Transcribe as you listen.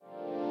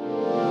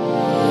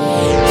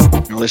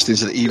listening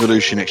to the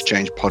Evolution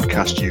Exchange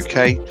Podcast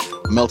UK,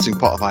 a melting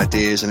pot of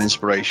ideas and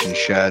inspiration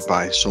shared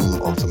by some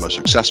of the most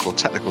successful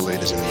technical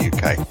leaders in the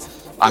UK.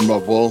 I'm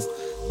Rob Wall.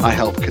 I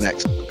help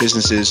connect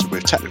businesses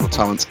with technical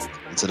talent,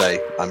 and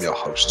today I'm your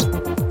host.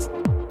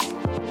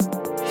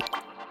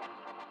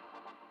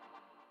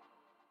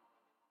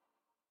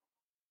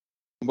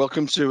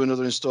 Welcome to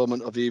another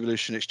instalment of the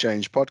Evolution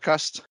Exchange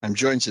Podcast. I'm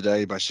joined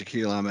today by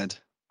Shakeel, Ahmad,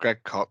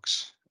 Greg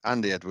Cox,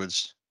 Andy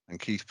Edwards, and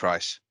Keith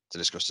Price to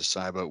discuss the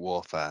cyber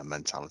warfare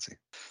mentality.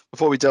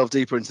 Before we delve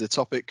deeper into the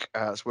topic,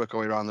 let's work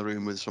our way around the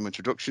room with some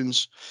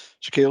introductions.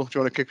 Shakeel, do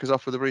you want to kick us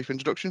off with a brief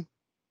introduction?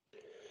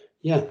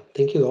 Yeah,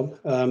 thank you, Rob.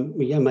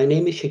 My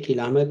name is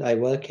Shakeel Ahmad. I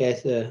work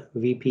as a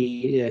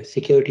VP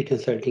Security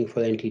Consulting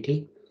for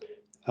NTT.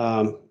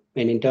 And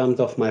in terms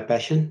of my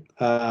passion,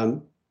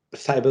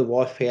 cyber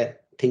warfare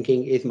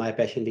thinking is my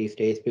passion these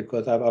days,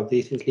 because I've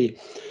recently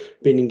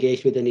been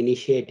engaged with an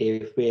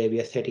initiative where we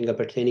are setting up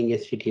a training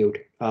institute,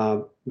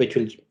 which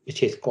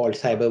is called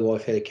Cyber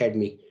Warfare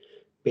Academy,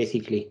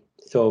 basically.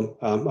 So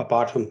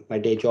apart from my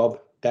day job,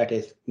 that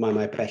is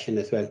my passion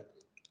as well,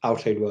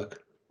 outside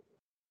work.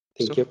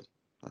 Thank you.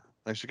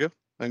 Thanks, Shakeel.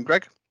 And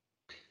Greg?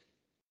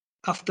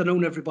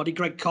 Afternoon, everybody.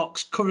 Greg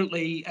Cox,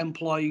 currently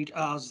employed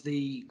as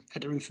the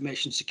Head of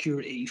Information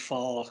Security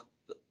for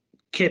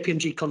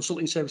KPMG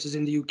Consulting Services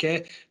in the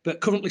UK, but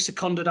currently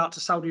seconded out to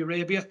Saudi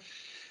Arabia.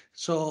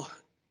 So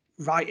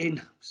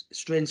writing,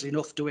 strangely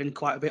enough, doing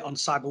quite a bit on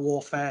cyber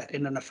warfare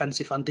in an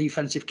offensive and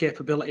defensive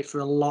capability for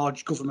a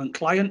large government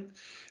client.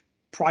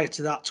 Prior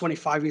to that,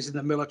 25 years in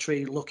the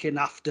military, looking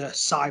after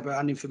cyber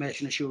and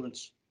information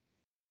assurance.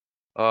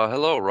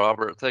 Hello,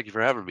 Robert. Thank you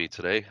for having me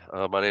today.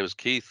 My name is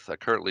Keith. I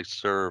currently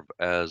serve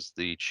as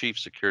the Chief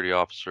Security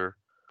Officer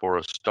for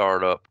a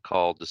startup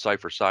called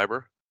Decipher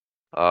Cyber.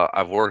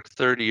 I've worked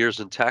 30 years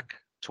in tech,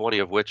 20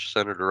 of which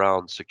centered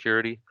around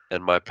security,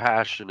 and my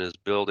passion is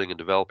building and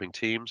developing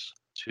teams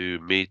to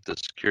meet the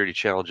security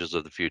challenges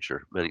of the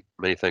future.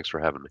 Many thanks for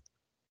having me.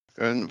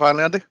 And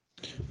finally, Andy?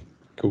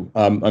 Cool.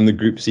 I'm the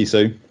Group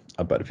CISO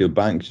at Butterfield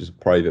Bank, which is a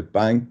private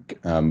bank.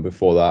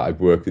 Before that,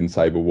 I've worked in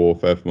cyber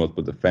warfare for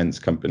multiple defense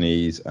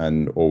companies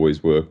and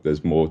always worked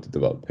as more to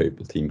develop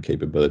people team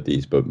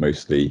capabilities, but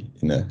mostly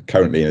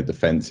currently in a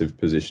defensive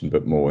position,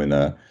 but more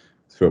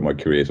throughout my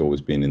career has always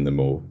been in the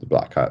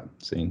black hat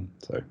scene.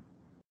 So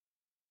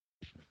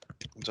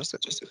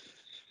fantastic.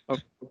 Oh.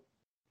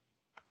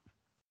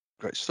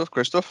 Great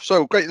stuff.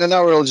 So great. Then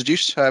now we're all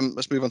introduced.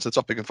 Let's move on to the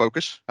topic and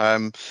focus.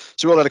 So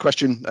we all had a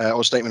question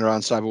or statement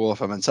around cyber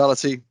warfare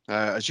mentality.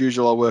 As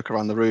usual, I'll work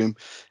around the room,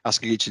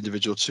 asking each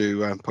individual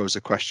to pose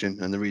a question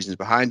and the reasons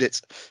behind it,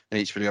 and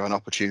each of you have an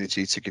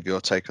opportunity to give your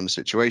take on the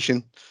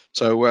situation.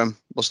 So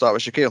we'll start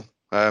with Shakeel.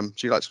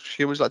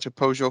 Shakeel, would you like to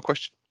pose your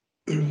question?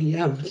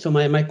 Yeah. So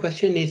my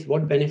question is,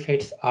 what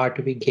benefits are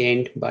to be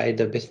gained by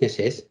the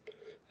businesses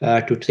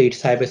to treat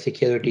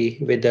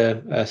cybersecurity with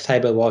a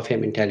cyber warfare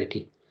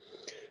mentality?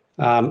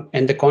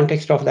 And the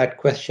context of that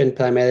question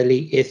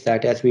primarily is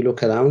that as we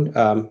look around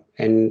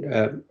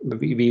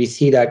we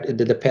see that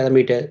the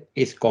parameter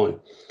is gone,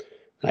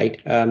 right?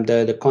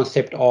 The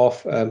concept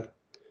of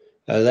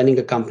running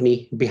a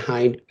company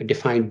behind a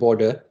defined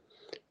border,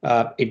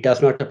 it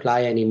does not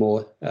apply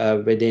anymore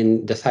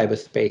within the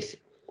cyberspace.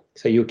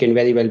 So you can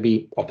very well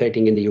be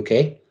operating in the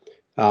UK,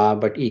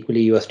 but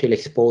equally you are still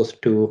exposed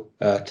to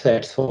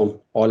threats from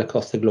all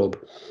across the globe.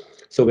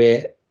 So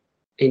where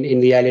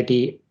in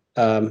reality,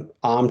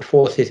 armed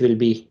forces will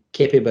be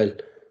capable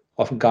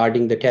of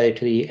guarding the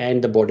territory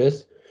and the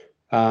borders.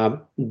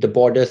 The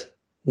borders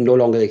no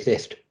longer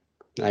exist,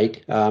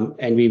 right?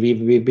 And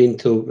we've been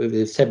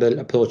through several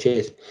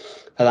approaches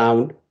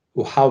around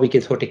how we can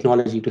throw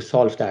technology to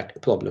solve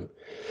that problem.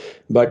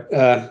 But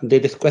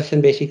this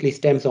question basically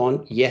stems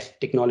on, yes,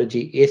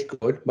 technology is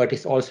good, but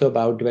it's also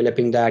about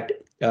developing that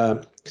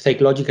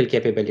psychological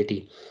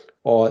capability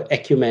or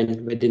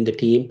acumen within the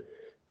team.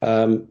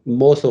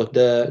 Most of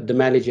the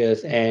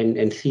managers and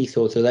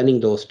CISOs running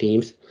those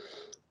teams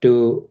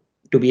to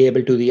be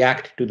able to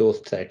react to those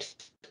threats,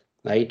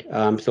 right?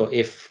 So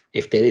if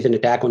there is an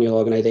attack on your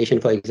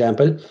organization, for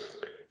example,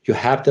 you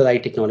have the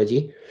right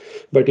technology,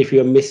 but if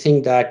you're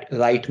missing that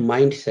right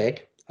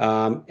mindset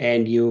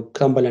and you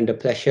crumble under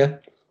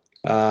pressure,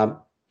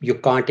 you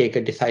can't take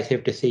a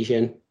decisive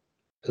decision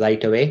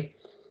right away,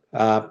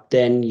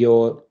 then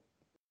your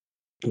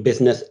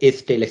business is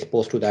still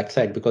exposed to that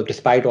threat, because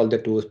despite all the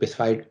tools,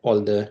 despite all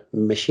the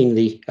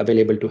machinery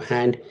available to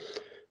hand,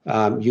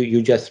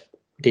 you just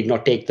did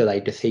not take the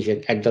right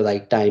decision at the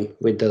right time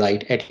with the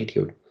right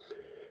attitude,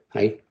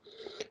 right?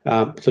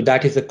 So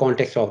that is the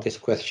context of this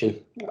question.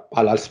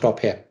 I'll stop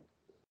here.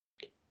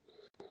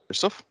 Good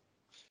stuff.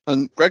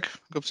 And Greg,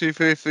 up to you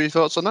for your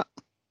thoughts on that.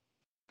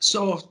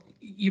 So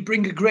you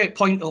bring a great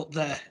point up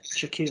there,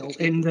 Shakeel,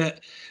 in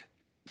that.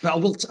 But I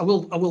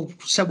will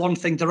say one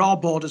thing. There are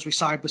borders with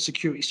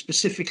cybersecurity,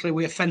 specifically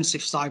with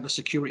offensive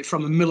cybersecurity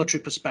from a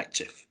military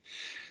perspective.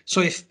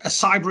 So if a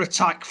cyber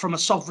attack from a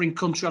sovereign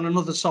country on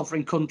another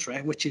sovereign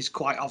country, which is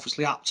quite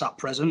obviously apt at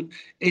present,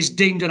 is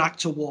deemed an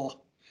act of war,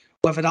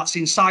 whether that's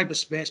in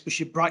cyberspace, but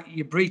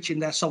you're breaching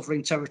their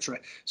sovereign territory.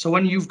 So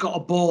when you've got a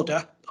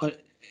border,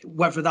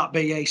 whether that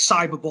be a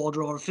cyber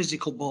border or a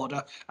physical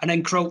border, an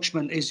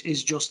encroachment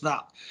is just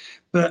that.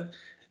 But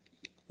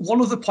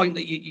one other point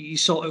that you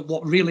sort of,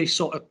 what really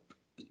sort of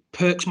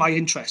perks my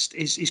interest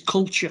is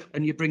culture,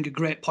 and you bring a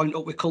great point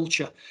up with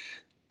culture.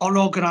 Our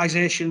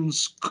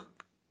organisations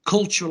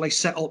culturally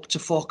set up to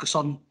focus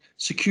on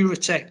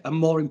security, and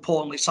more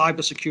importantly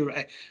cyber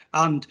security.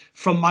 And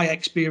from my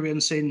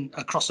experience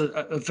across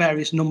a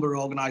various number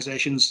of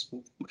organisations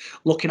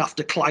looking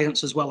after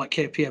clients as well at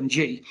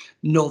KPMG,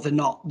 no, they're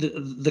not.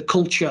 The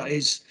culture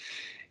is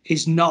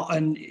not,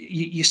 and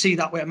you see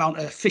that with amount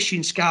of phishing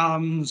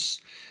scams,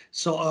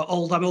 sort of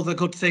all them other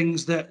good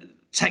things, that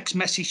text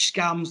message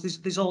scams,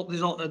 there's all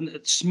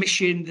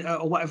smishing,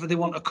 or whatever they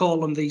want to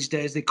call them these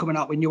days. They're coming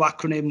out with new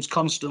acronyms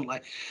constantly.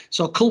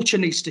 So culture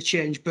needs to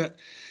change. But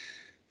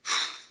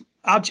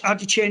how do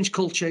you change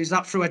culture? Is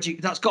that through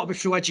that's got to be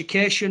through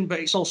education,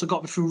 but it's also got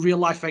to be through real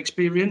life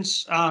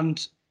experience,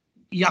 and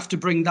you have to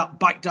bring that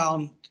back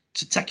down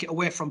to take it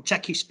away from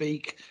techie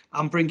speak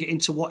and bring it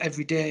into what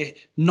everyday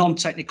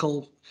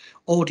non-technical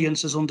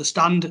audiences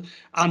understand.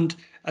 And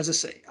as I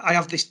say, I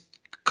have this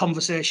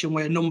conversation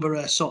with a number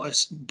of sort of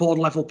board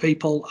level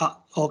people at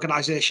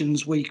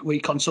organisations we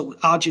consult.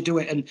 How do you do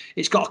it? And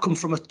it's got to come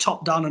from a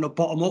top down and a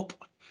bottom up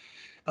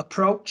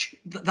approach.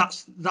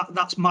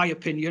 That's my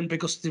opinion,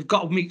 because they've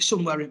got to meet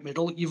somewhere in the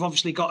middle. You've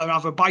obviously got to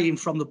have a buy-in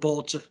from the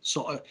board to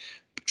sort of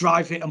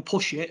drive it and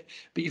push it,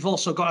 but you've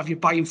also got to have your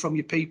buy-in from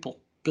your people,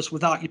 because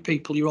without your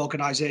people, your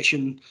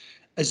organisation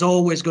is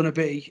always going to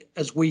be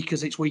as weak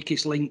as its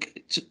weakest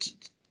link,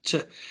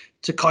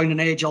 to coin an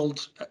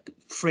age-old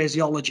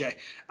phraseology.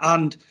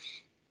 And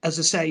as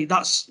I say,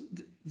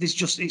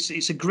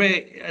 it's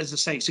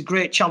a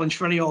great challenge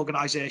for any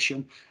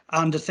organisation.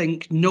 And I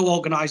think no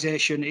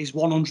organisation is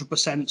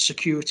 100%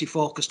 security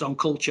focused on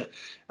culture.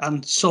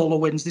 And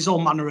SolarWinds, there's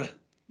all manner of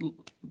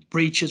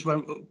breaches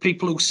when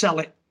people who sell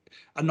it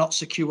are not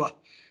secure.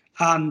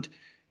 And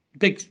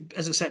big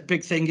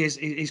thing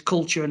is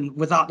culture. And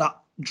without that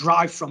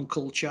drive from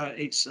culture,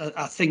 it's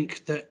I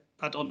think that,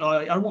 I don't know,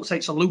 I won't say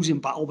it's a losing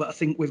battle, but I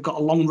think we've got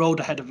a long road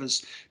ahead of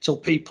us till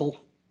people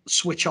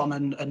switch on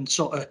and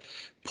sort of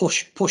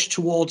push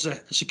towards a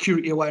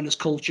security awareness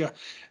culture,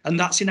 and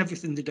that's in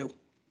everything they do.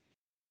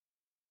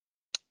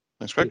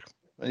 Thanks, Greg.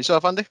 And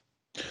yourself, Andy?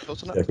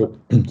 Thoughts on that? Yeah, cool.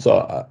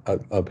 So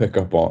I'll pick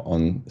up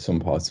on some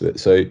parts of it.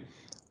 So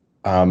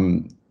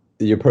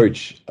the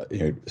approach,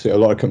 so a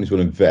lot of companies will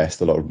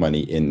invest a lot of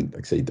money in,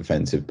 like, say,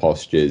 defensive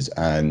postures,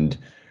 and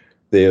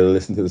they'll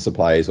listen to the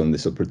suppliers on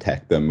this will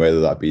protect them,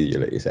 whether that be your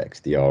latest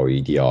XDR or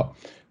EDR.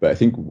 But I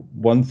think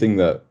one thing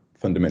that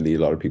fundamentally a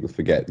lot of people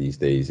forget these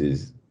days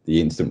is the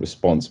instant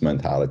response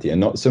mentality,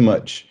 and not so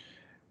much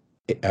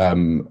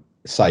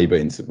cyber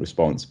instant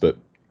response, but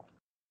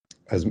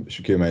as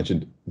Shakeel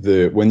mentioned,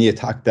 when the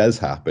attack does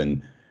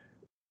happen,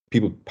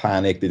 people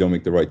panic, they don't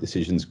make the right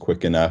decisions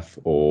quick enough,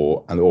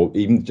 or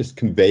even just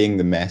conveying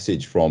the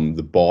message from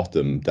the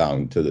bottom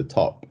down to the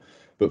top.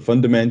 But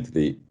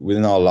fundamentally,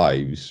 within our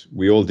lives,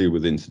 we all deal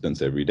with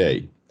incidents every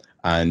day,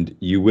 and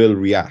you will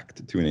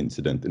react to an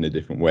incident in a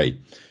different way.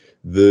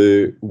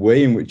 The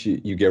way in which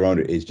you get around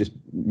it is just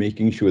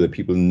making sure that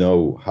people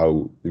know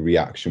how the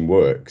reaction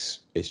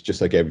works. It's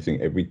just like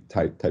everything, every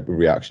type of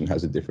reaction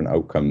has a different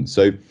outcome.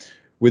 So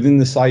within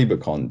the cyber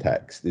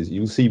context,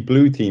 you'll see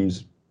blue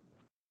teams,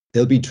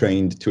 they'll be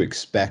trained to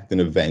expect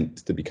an event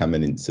to become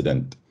an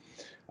incident.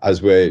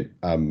 As we're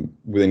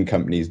within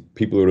companies,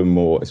 people who are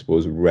more, I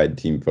suppose, red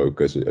team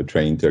focused are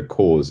trained to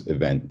cause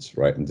events,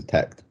 right, and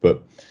detect.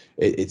 But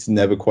it's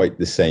never quite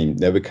the same.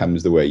 Never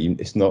comes the way.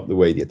 It's not the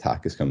way the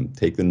attackers come.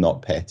 Take the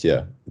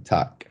NotPetya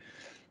attack.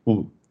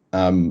 Well,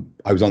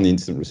 I was on the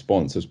incident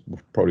response. I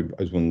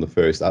was one of the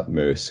first at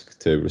Maersk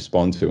to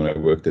respond to when I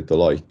worked at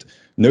Deloitte.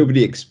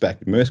 Nobody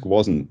expected. Maersk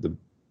wasn't the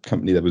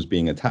company that was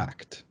being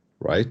attacked,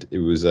 right? It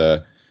was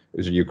a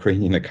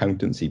Ukrainian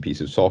accountancy piece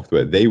of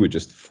software. They were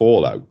just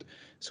fallout.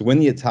 So when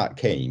the attack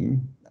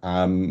came,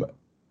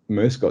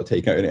 Maersk got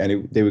taken out,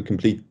 and they were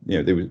complete.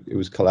 It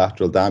was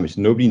collateral damage.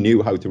 Nobody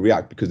knew how to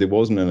react because there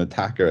wasn't an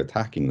attacker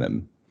attacking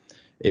them.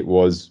 It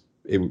was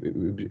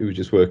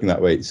just working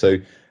that way. So,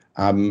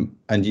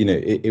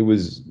 it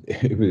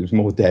was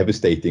more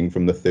devastating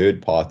from the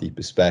third party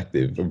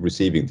perspective of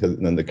receiving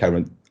than the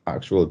current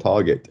actual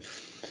target.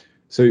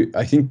 So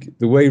I think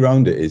the way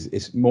around it is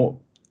it's more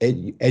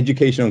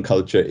education on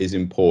culture is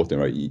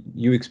important, right?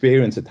 You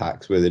experience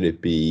attacks, whether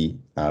it be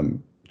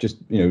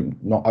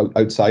not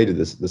outside of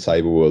the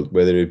cyber world,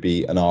 whether it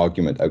be an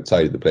argument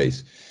outside of the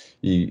place.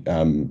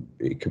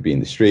 It could be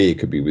in the street, it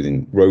could be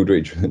within road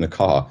rage within a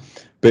car,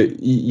 but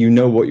you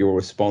know what your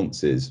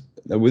response is.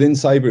 Now, within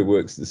cyber, it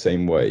works the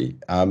same way.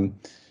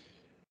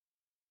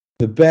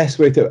 The best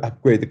way to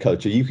upgrade the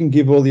culture, you can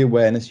give all the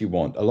awareness you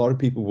want. A lot of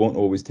people won't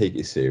always take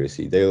it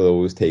seriously. They'll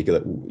always take it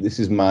like, this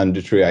is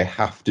mandatory, I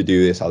have to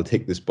do this, I'll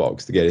tick this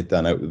box to get it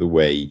done out of the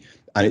way.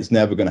 And it's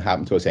never going to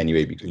happen to us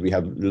anyway, because we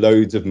have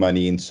loads of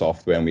money in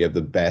software and we have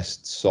the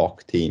best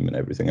SOC team and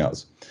everything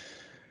else.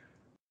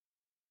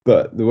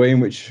 But the way in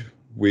which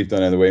we've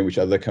done it and the way in which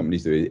other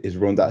companies do it is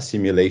run that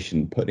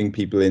simulation, putting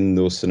people in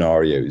those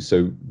scenarios.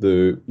 So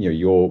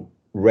your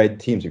red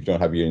teams, if you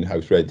don't have your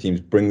in-house red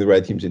teams, bring the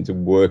red teams in to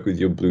work with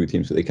your blue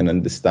team so they can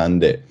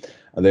understand it.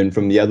 And then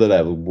from the other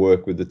level,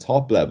 work with the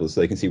top level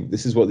so they can see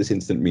this is what this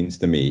incident means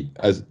to me.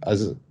 As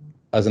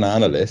an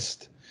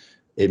analyst,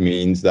 it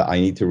means that I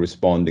need to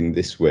respond in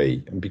this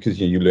way. And because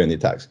you learn the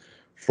attacks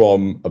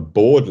from a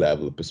board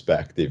level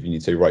perspective, you need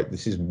to say, right,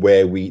 this is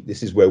where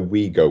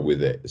we go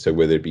with it. So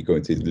whether it be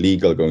going to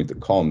legal, going to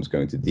comms,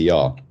 going to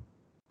DR,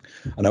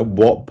 and at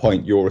what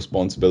point your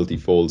responsibility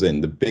falls in.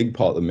 The big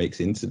part that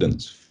makes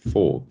incidents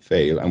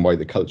fail and why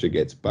the culture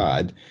gets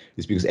bad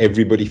is because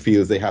everybody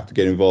feels they have to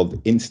get involved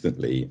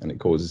instantly, and it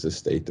causes a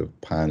state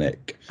of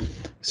panic.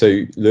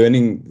 So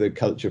learning the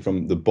culture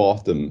from the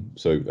bottom,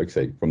 so like I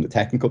say, from the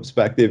technical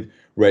perspective,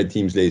 red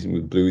teams liaising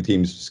with blue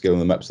teams, skilling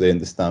them up so they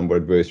understand what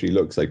adversary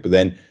looks like, but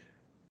then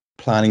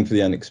planning for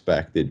the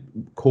unexpected,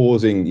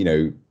 causing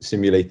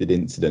simulated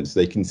incidents.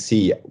 They can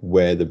see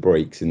where the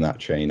breaks in that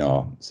chain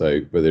are.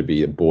 So whether it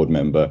be a board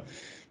member,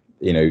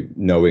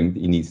 knowing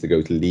he needs to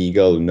go to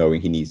legal,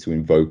 knowing he needs to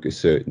invoke a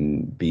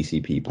certain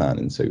BCP plan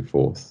and so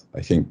forth.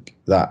 I think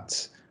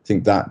that's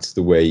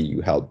the way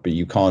you help. But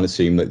you can't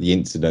assume that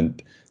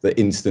that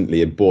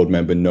instantly a board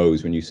member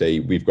knows when you say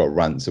we've got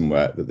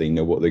ransomware, that they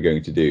know what they're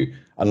going to do.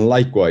 And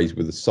likewise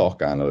with a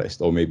SOC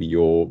analyst or maybe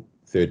your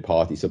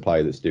third-party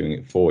supplier that's doing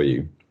it for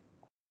you.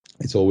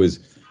 It's always,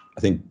 I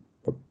think,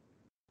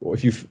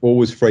 if you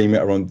always frame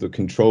it around the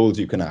controls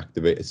you can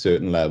activate at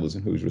certain levels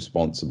and who's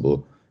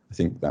responsible, I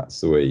think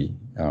that's the way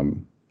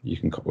you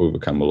can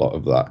overcome a lot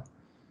of that.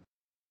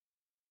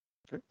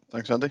 Okay,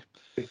 thanks, Andy.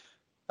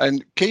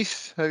 And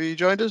Keith, have you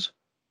joined us?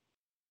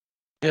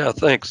 Yeah,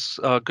 thanks.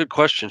 Good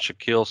question,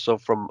 Shakeel. So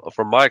from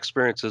my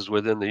experiences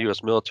within the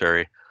U.S.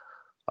 military,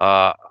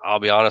 I'll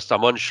be honest,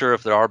 I'm unsure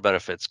if there are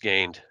benefits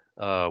gained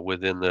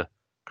within the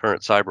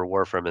current cyber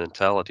warfare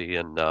mentality.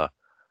 And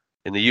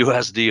in the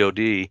U.S. DoD,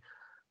 they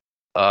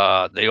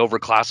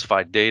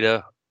overclassified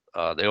data,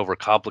 they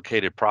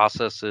overcomplicated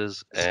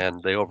processes,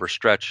 and they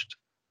overstretched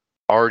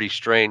already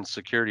strained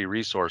security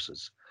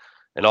resources,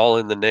 and all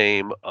in the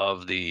name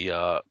of the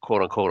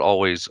quote unquote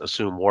always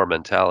assume war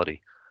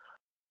mentality.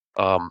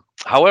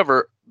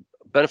 However,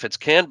 benefits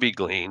can be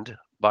gleaned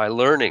by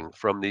learning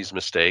from these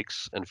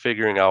mistakes and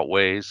figuring out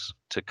ways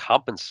to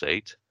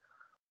compensate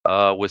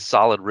with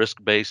solid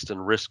risk-based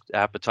and risk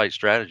appetite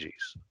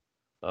strategies.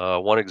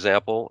 One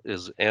example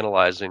is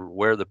analyzing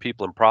where the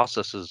people and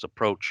processes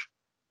approach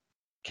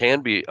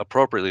can be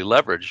appropriately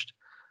leveraged,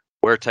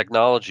 where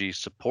technology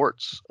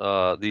supports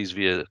these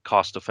via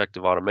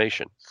cost-effective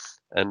automation.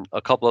 And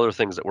a couple other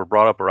things that were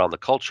brought up around the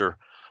culture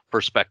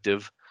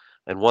perspective,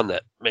 and one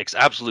that makes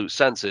absolute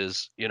sense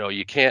is,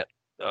 you can't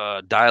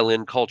dial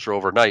in culture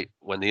overnight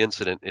when the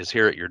incident is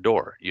here at your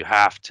door. You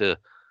have to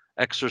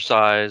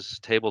exercise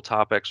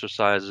tabletop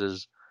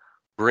exercises,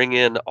 bring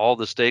in all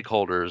the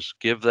stakeholders,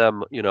 give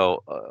them,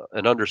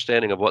 an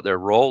understanding of what their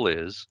role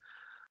is,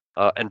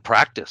 and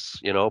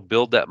practice,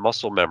 build that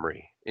muscle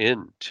memory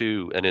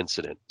into an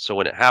incident. So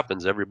when it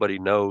happens, everybody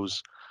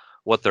knows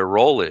what their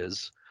role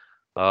is.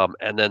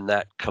 And then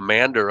that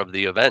commander of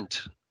the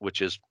event,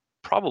 which is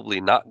probably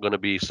not going to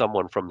be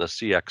someone from the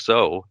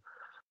CXO,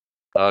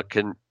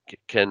 can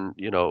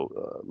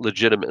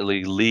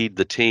legitimately lead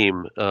the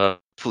team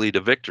hopefully to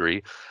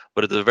victory.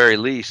 But at the very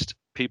least,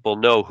 people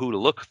know who to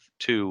look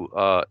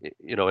to,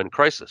 in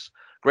crisis.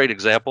 Great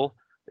example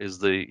is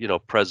the,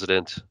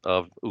 president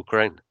of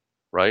Ukraine,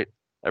 right?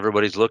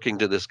 Everybody's looking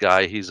to this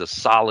guy. He's a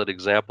solid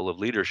example of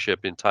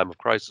leadership in time of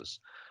crisis.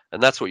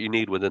 And that's what you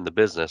need within the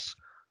business.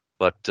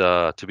 But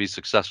to be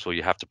successful,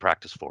 you have to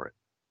practice for it.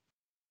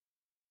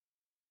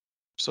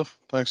 Stuff.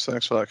 Thanks for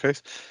that,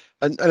 Keith.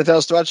 And anything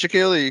else to add,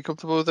 Shakeel? Are you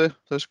comfortable with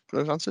those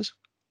answers?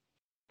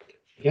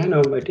 Yeah,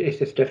 no, but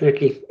it's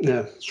definitely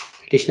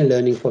additional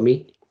learning for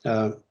me,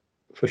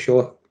 for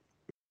sure.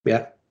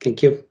 Yeah,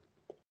 thank you.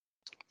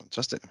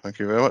 Fantastic. Thank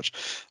you very much.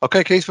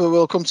 Okay, Keith,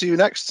 we'll come to you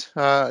next.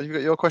 You've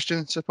got your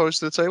question to pose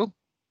to the table?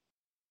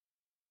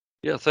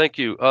 Yeah, thank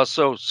you.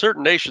 So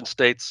certain nation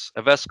states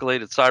have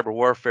escalated cyber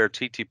warfare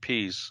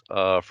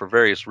TTPs for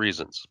various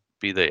reasons,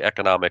 be they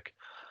economic,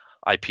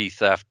 IP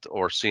theft,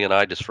 or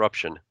CNI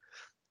disruption.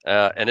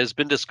 And has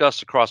been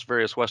discussed across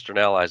various Western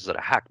allies that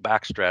a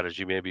hack-back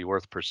strategy may be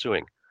worth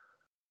pursuing.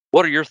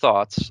 What are your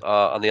thoughts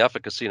on the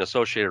efficacy and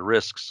associated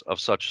risks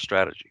of such a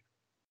strategy?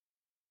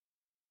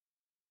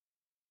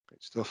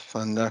 Great stuff.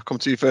 And come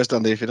to you first,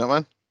 Andy, if you don't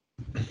mind.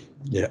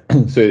 Yeah.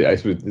 So I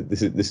suppose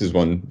this is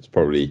one that's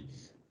probably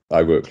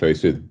I work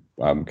close with,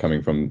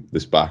 coming from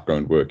this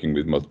background, working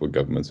with multiple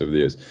governments over the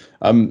years.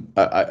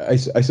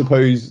 I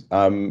suppose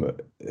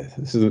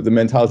so the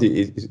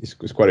mentality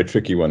is quite a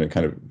tricky one. It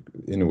kind of,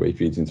 in a way,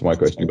 feeds into my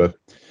question, but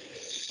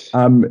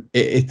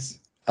it's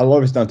a lot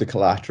of it's down to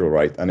collateral,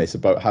 right? And it's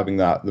about having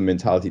the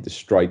mentality to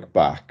strike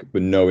back,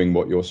 but knowing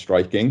what you're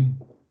striking.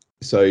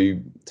 So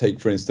take,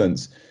 for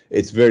instance,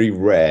 it's very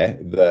rare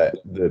that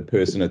the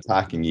person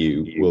attacking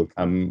you will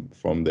come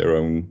from their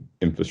own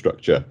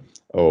infrastructure.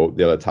 or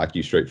they'll attack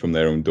you straight from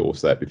their own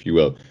doorstep, if you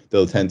will.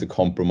 They'll tend to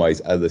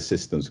compromise other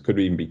systems. It could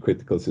even be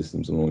critical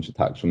systems and launch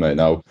attacks from there.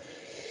 Now,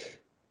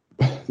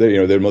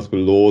 there are multiple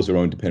laws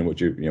around depending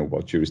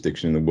what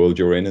jurisdiction in the world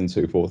you're in and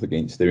so forth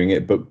against doing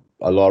it. But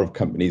a lot of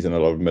companies and a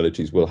lot of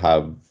militaries will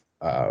have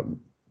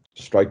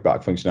strike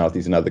back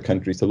functionalities in other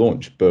countries to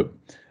launch. But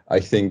I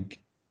think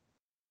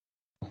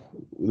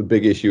the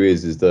big issue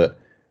is that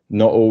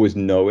not always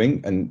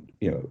knowing, and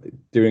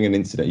during an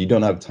incident you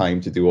don't have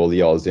time to do all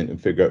the odds in and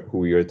figure out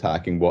who you're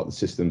attacking, what the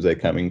systems they're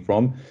coming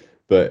from.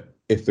 But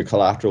if the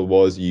collateral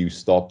was you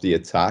stopped the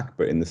attack,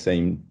 but in the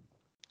same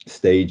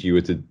stage you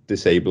were to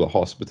disable a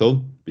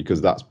hospital, because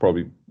that's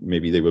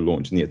maybe they were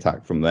launching the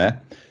attack from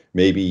there.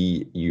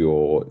 Maybe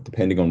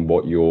depending on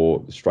what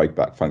your strike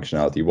back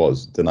functionality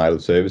was, denial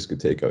of service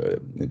could take out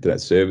an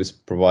internet service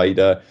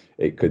provider.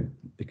 It could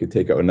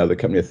take out another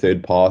company, a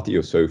third party,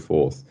 or so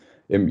forth.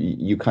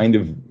 You kind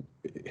of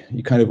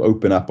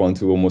open up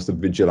onto almost a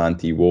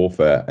vigilante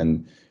warfare.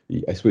 And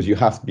I suppose you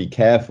have to be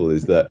careful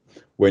is that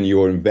when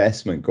your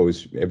investment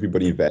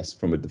everybody invests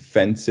from a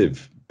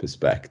defensive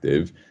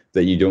perspective,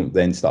 that you don't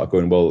then start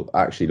going, well,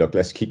 actually, look,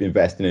 let's keep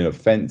investing in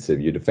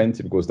offensive. Your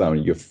defensive goes down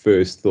and your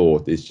first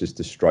thought is just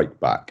to strike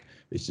back.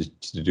 It's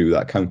just to do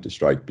that counter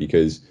strike,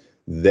 because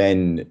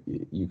then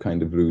you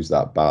kind of lose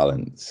that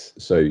balance.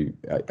 So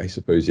I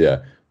suppose,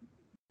 it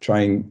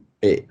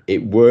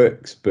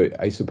works, but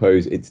I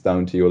suppose it's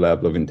down to your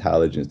level of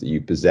intelligence that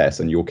you possess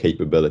and your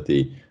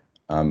capability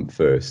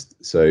first.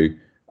 So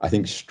I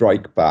think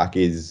strike back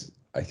it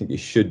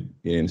should,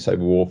 in cyber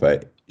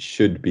warfare,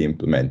 should be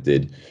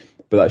implemented,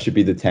 but that should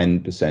be the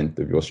 10%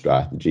 of your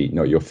strategy,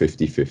 not your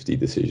 50-50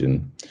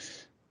 decision.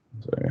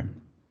 So yeah.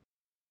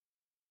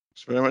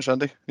 Thanks very much,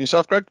 Andy. And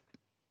yourself, Greg?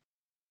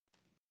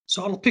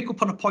 So I'll pick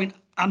up on a point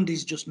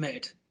Andy's just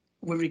made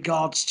with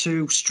regards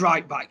to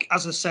strike back.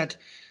 As I said,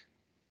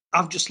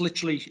 I've just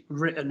literally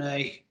written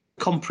a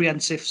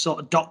comprehensive sort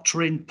of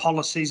doctrine,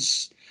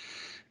 policies,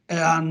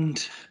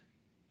 and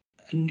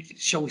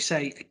shall we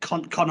say,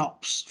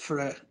 con-ops for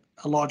a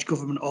large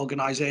government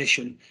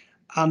organisation.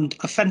 And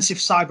offensive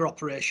cyber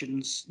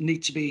operations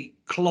need to be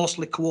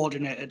closely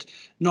coordinated,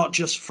 not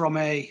just from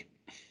a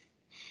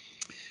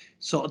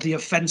sort of the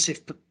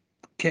offensive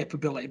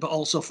capability, but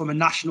also from a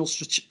national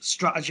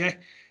strategy.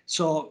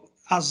 So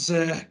as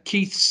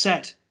Keith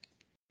said,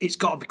 it's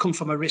got to come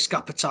from a risk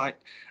appetite.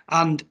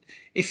 And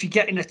if you're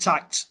getting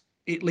attacked,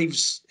 it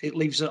leaves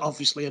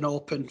obviously an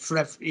open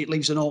it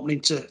leaves an opening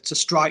to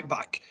strike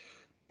back.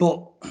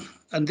 But,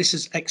 and this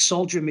is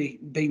ex-soldier me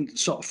being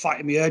sort of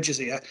fighting my urges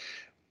here,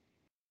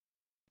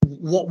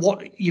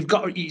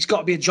 it's got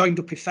to be a joined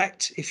up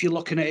effect. If you're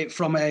looking at it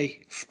from a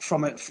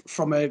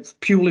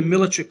purely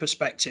military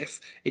perspective,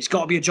 it's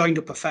got to be a joined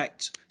up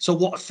effect. So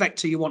what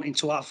effect are you wanting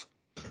to have?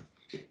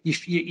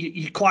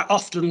 You quite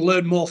often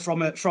learn more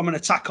from an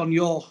attack on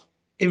your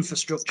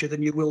infrastructure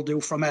than you will do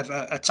from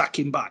ever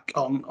attacking back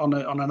on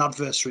an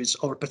adversary's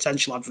or a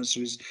potential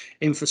adversary's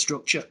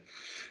infrastructure.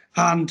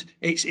 And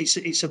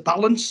it's a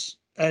balance,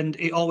 and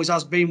it always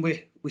has been with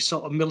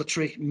sort of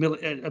military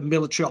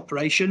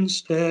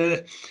operations.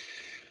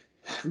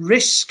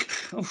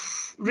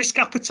 Risk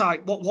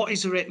appetite. What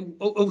is it?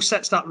 Who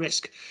sets that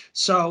risk?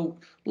 So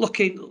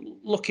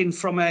looking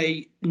from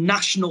a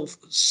national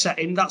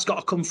setting, that's got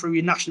to come through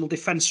your national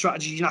defence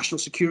strategy, your national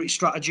security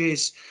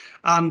strategies,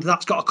 and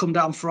that's got to come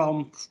down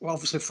from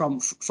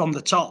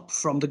the top,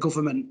 from the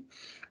government.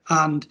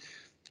 And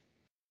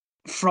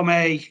from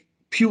a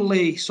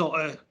purely sort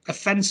of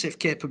offensive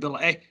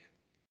capability,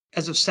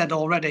 as I've said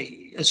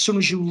already, as soon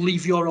as you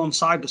leave your own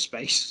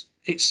cyberspace,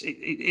 it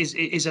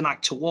is an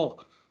act of war.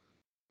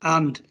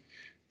 And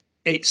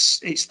it's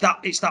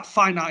that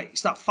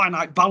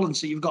finite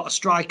balance that you've got to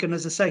strike. And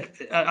as I say,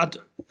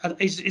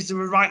 is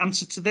there a right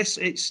answer to this?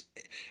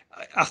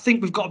 I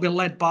think we've got to be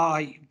led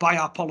by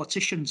our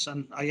politicians,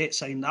 and I hate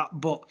saying that,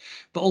 but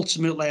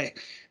ultimately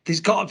there's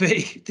got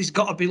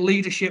to be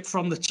leadership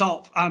from the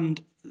top.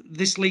 And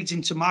this leads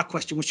into my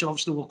question, which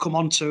obviously we'll come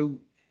on to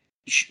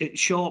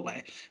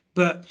shortly.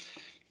 But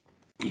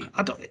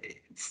I don't.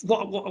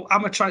 What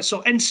I'm gonna try.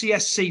 So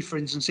NCSC, for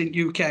instance,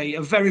 in UK, a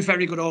very,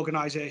 very good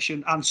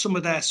organisation, and some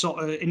of their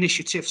sort of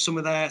initiatives, some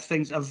of their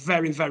things are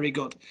very, very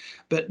good.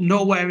 But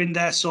nowhere in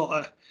their sort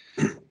of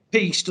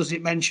piece does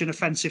it mention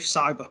offensive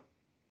cyber,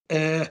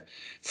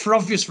 for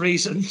obvious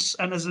reasons.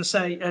 And as I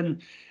say,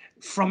 and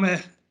from a,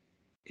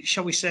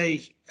 shall we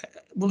say,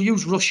 we'll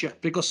use Russia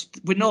because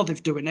we know they're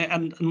doing it.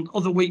 And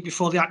other week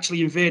before they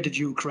actually invaded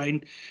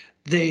Ukraine,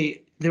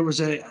 there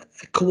was a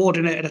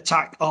coordinated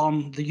attack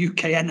on the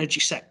UK energy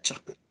sector,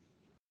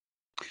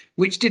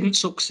 which didn't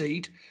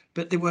succeed,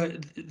 but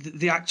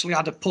they actually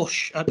had a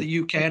push at the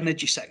UK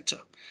energy sector.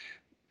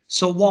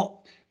 So what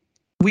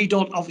we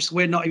don't, obviously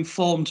we're not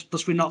informed,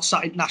 plus we're not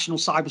sat at National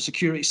Cyber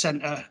Security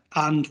Centre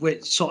and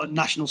we're sort of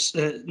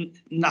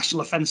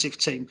national offensive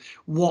team,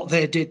 what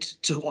they did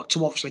to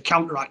obviously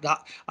counteract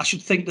that. I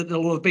should think that there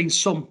will have been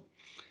some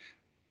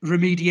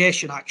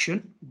remediation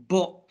action,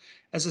 but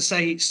as I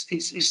say,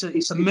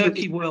 it's a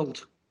murky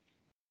world.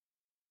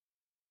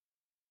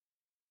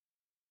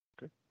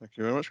 Thank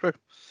you very much, Greg.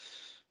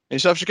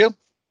 Yourself, Shakeel?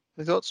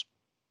 Any thoughts?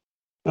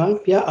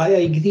 Yeah, I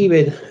agree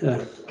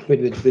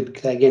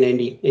with Greg and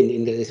Andy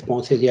in the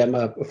responses. Yeah,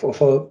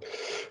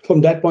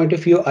 from that point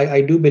of view,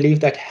 I do believe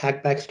that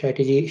hackback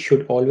strategy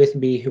should always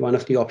be one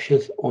of the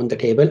options on the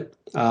table.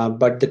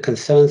 But the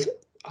concerns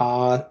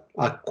are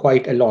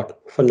quite a lot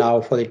for now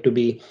for it to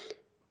be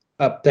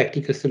a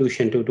practical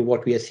solution to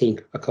what we are seeing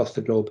across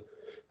the globe.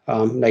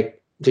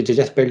 Like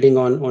just building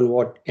on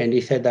what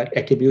Andy said, that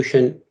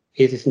attribution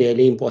is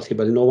nearly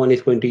impossible. No one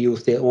is going to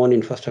use their own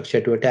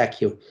infrastructure to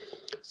attack you.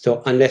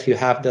 So unless you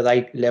have the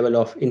right level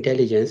of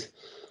intelligence,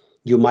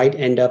 you might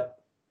end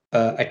up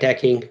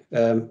attacking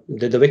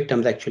the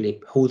victims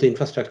actually, whose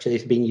infrastructure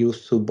is being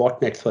used through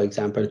botnets, for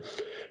example,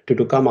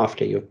 to come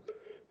after you.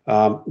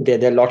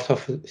 There are lots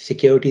of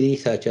security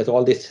researchers.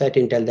 All this threat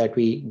intel that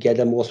we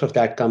gather, most of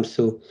that comes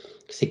through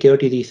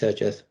security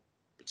researchers.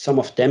 Some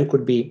of them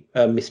could be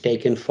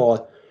mistaken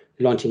for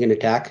launching an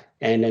attack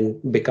and then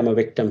become a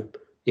victim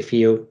if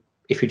you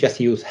just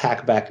use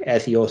hackback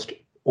as your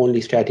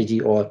only strategy,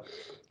 or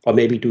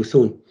maybe too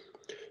soon.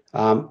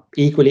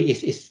 Equally,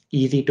 it's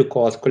easy to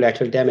cause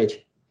collateral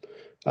damage.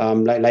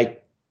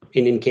 Like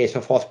in case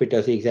of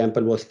hospitals, the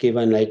example was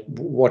given, like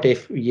what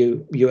if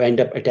you end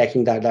up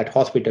attacking that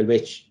hospital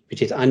which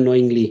is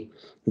unknowingly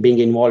being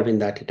involved in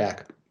that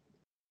attack.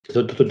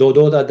 So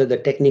those are the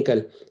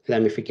technical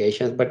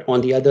ramifications. But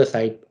on the other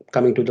side,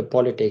 coming to the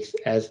politics,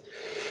 as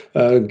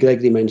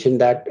Gregory mentioned,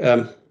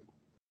 that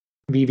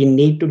we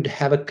need to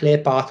have a clear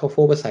path of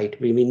oversight.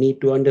 We need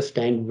to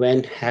understand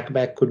when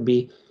hackback could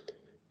be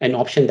an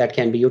option that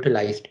can be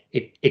utilized.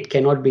 It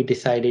cannot be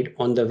decided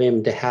on the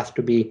whim. There has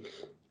to be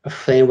a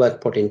framework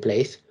put in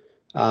place,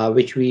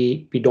 which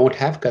we don't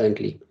have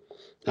currently,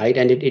 right?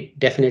 And it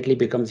definitely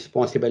becomes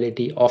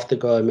responsibility of the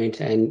government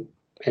and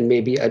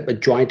maybe a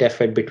joint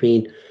effort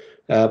between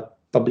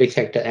public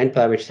sector and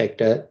private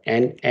sector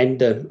and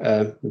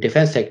the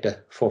defense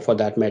sector for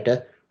that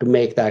matter, to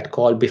make that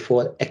call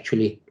before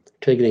actually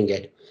triggering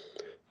it.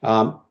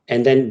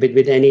 And then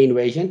with any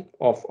invasion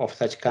of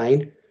such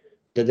kind,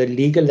 the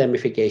legal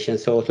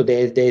ramifications. So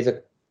there's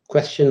a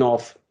question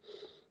of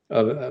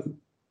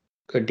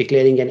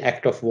declaring an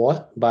act of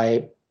war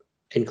by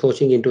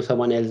encroaching into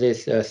someone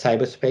else's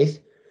cyberspace.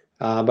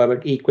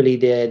 But equally,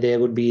 there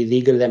would be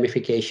legal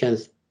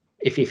ramifications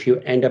if you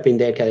end up in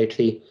their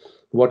territory.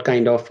 What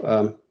kind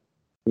of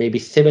maybe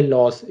civil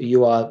laws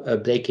you are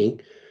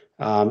breaking?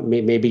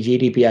 Maybe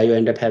GDPR, you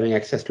end up having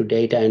access to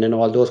data and then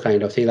all those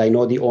kind of things. I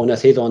know the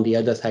onus is on the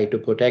other side to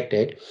protect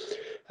it,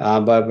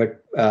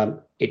 but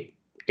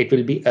it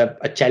will be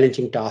a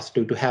challenging task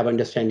to have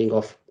understanding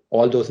of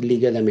all those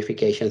legal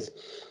ramifications.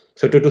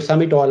 So to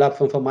sum it all up,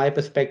 from my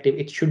perspective,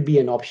 it should be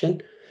an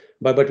option,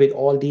 but with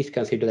all these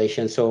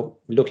considerations. So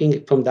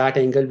looking from that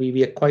angle,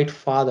 we are quite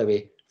far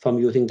away from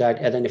using that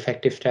as an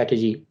effective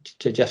strategy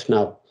just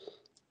now.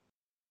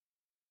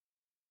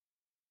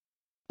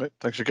 Right,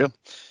 thanks, Shakeel.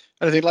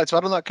 Anything you'd like to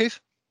add on that, Keith?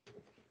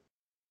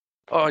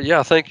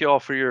 Yeah, thank you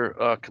all for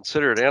your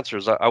considerate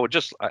answers. I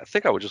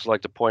think I would just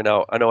like to point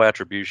out, I know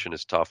attribution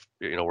is tough.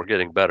 We're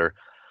getting better.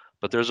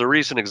 But there's a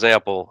recent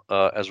example,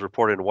 as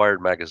reported in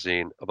Wired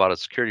magazine, about a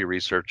security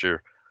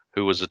researcher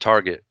who was a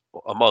target,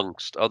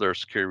 amongst other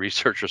security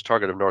researchers,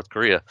 target of North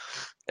Korea.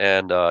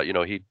 And,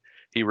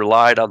 he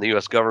relied on the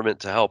U.S. government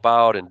to help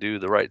out and do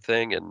the right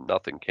thing, and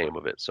nothing came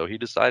of it. So he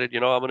decided,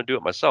 I'm going to do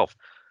it myself.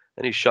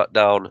 And he shut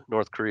down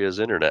North Korea's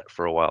internet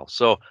for a while.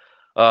 So,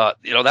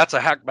 that's a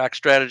hackback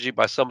strategy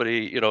by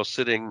somebody,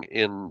 sitting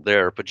in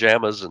their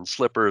pajamas and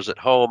slippers at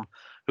home,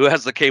 who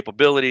has the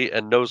capability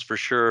and knows for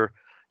sure,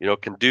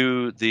 can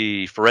do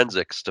the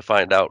forensics to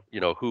find out,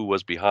 who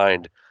was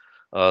behind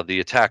the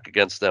attack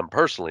against them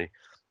personally.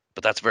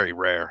 But that's very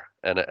rare.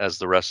 And as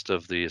the rest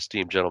of the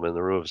esteemed gentlemen in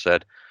the room have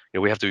said,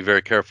 we have to be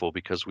very careful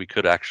because we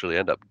could actually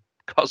end up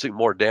causing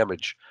more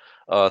damage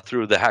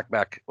through the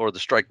hackback or the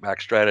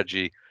strikeback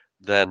strategy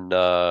than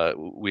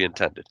we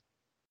intended.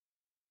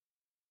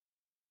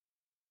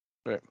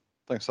 Great.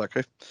 Thanks for that,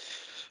 Keith.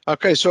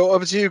 Okay, so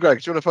over to you,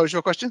 Greg. Do you want to pose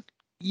your question?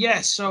 Yeah,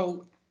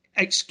 so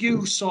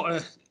excuse sort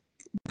of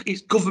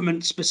it's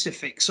government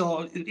specific,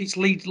 so it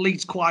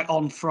leads quite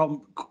on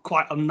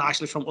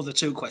nicely from other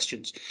two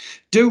questions.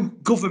 Do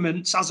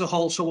governments as a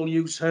whole, so we'll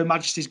use Her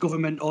Majesty's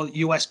government or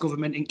US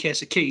government in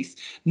case of Keith,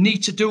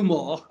 need to do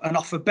more and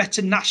offer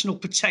better national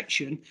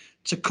protection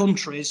to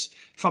countries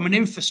from an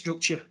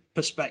infrastructure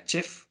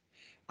perspective?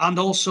 And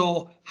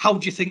also, how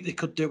do you think they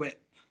could do it?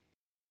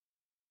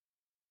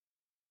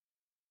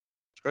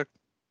 Greg,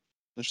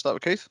 let's start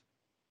with Keith.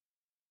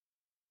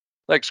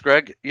 Thanks,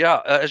 Greg. Yeah,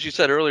 as you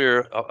said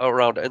earlier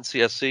around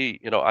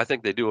NCSC, I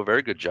think they do a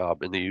very good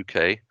job in the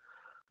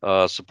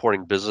UK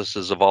supporting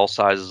businesses of all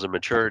sizes and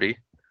maturity,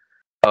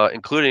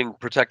 including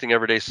protecting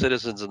everyday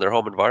citizens in their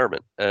home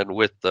environment. And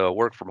with the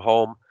work from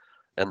home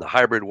and the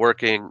hybrid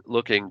working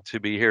looking to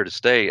be here to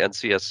stay,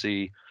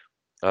 NCSC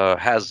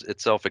has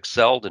itself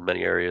excelled in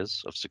many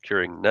areas of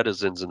securing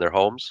netizens in their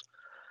homes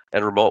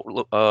and remote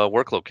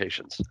work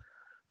locations.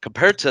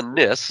 Compared to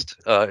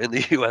NIST in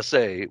the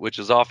USA, which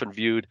is often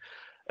viewed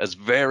as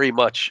very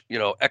much,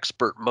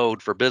 expert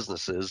mode for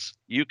businesses,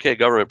 UK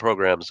government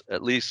programs,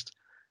 at least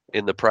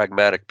in the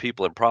pragmatic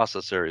people and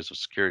process areas of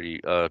security,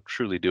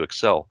 truly do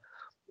excel.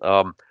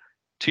 To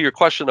your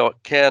question, though,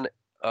 can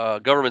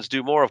governments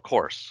do more? Of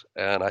course.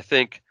 And I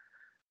think,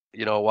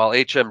 while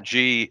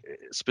HMG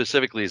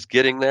specifically is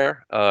getting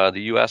there, the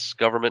U.S.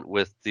 government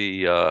with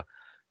the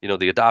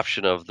the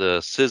adoption of the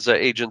CISO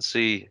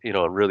agency,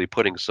 and really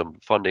putting some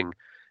funding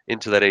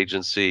into that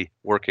agency,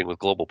 working with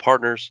global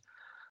partners.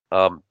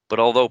 But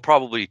although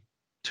probably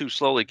too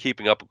slowly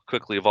keeping up with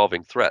quickly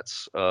evolving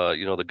threats,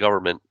 the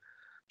government,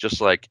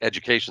 just like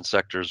education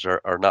sectors,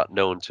 are not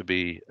known to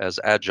be as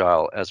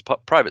agile as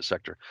private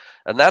sector.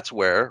 And that's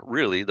where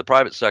really the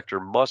private sector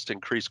must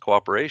increase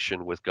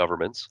cooperation with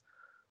governments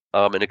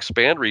and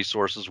expand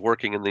resources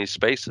working in these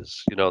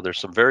spaces. There's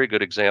some very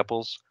good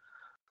examples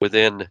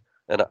within,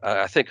 and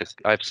I think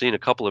I've seen a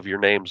couple of your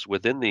names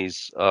within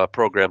these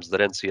programs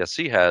that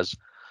NCSC has,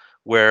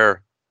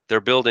 where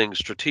they're building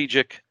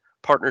strategic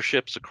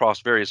partnerships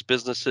across various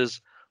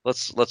businesses.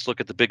 Let's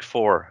look at the big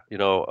four.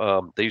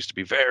 They used to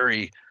be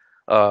very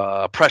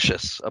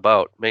precious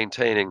about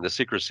maintaining the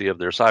secrecy of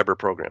their cyber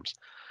programs.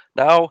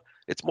 Now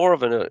it's more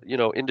of an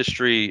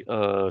industry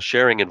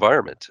sharing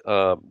environment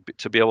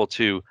to be able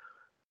to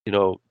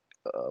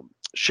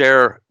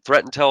share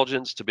threat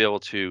intelligence, to be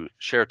able to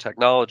share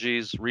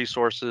technologies,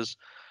 resources,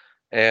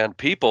 and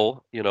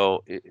people.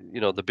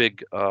 The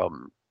big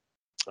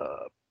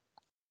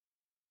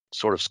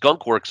sort of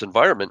skunkworks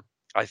environment,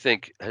 I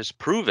think, has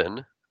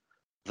proven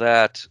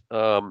that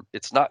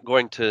it's not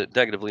going to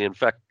negatively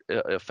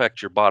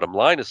affect your bottom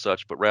line as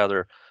such, but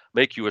rather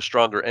make you a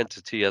stronger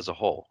entity as a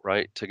whole,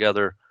 right?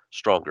 Together,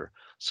 stronger.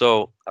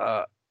 So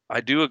I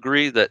do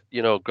agree that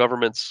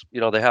governments,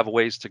 they have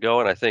ways to go,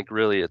 and I think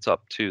really it's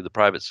up to the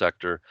private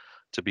sector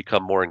to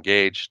become more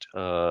engaged,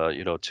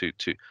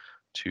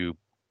 to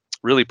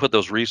really put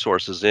those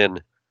resources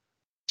in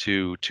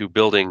to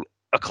building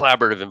a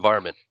collaborative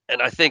environment.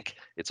 And I think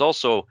it's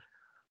also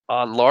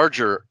on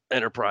larger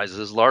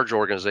enterprises, large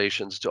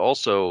organizations, to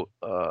also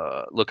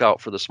look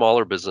out for the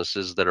smaller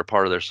businesses that are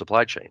part of their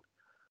supply chain.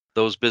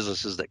 Those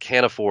businesses that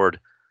can't afford,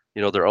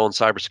 their own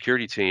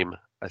cybersecurity team.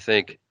 I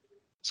think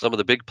some of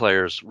the big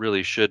players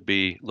really should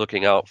be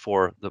looking out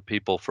for the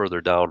people further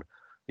down,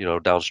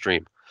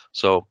 downstream.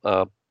 So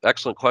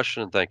excellent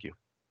question, and thank you.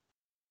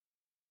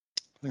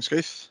 Thanks,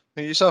 Keith.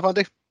 And yourself,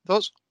 Andy?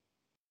 Thoughts?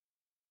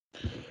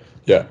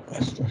 Yeah,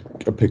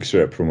 a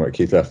picture up from where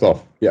Keith left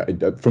off. Yeah,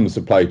 from the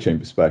supply chain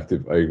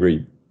perspective, I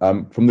agree.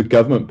 From the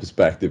government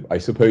perspective, I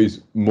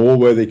suppose more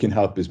where they can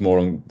help is more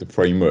on the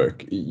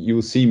framework.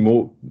 You'll see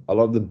a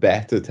lot of the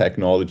better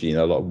technology and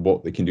a lot of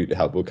what they can do to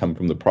help will come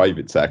from the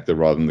private sector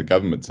rather than the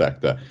government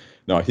sector.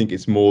 Now, I think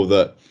it's more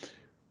that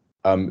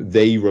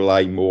they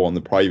rely more on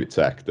the private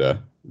sector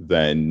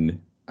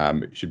than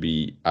it should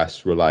be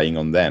us relying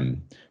on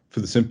them. For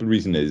the simple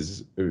reason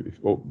is, I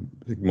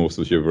think most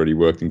of us have already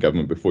worked in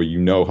government before,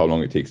 how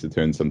long it takes to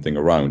turn something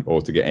around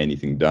or to get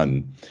anything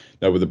done.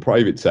 Now, with the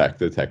private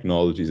sector,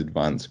 technologies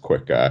advance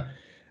quicker,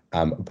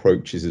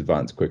 approaches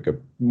advance quicker,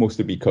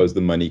 mostly because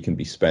the money can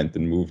be spent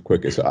and moved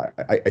quicker. So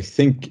I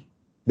think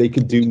they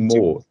could do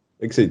more.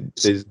 Like I said,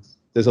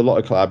 there's a lot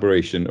of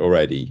collaboration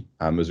already.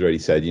 As already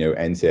said,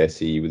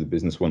 NCSC with the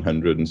Business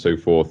 100 and so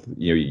forth.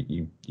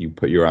 You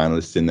put your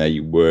analysts in there,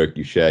 you work,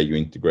 you share, you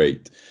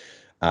integrate.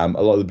 A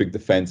lot of the big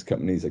defense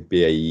companies like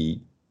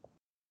BAE,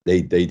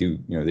 they do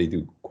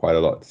quite a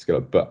lot to scale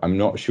up, but I'm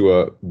not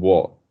sure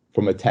what,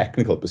 from a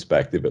technical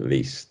perspective at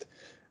least,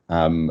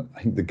 I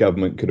think the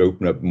government could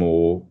open up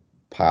more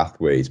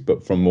pathways,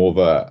 but from more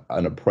of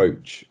an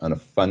approach and a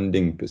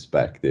funding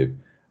perspective,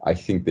 I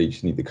think they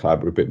just need to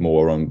collaborate a bit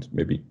more on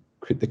maybe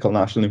critical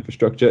national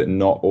infrastructure and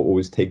not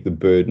always take the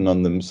burden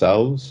on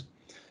themselves.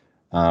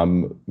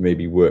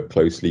 Maybe work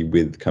closely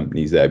with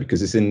companies there,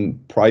 because it's in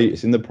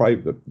the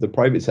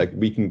private sector.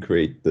 We can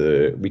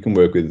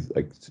work with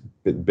like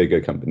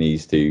bigger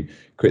companies to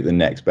create the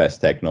next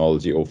best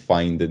technology or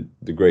find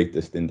the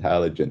greatest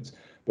intelligence.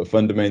 But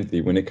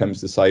fundamentally, when it comes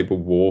to cyber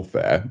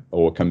warfare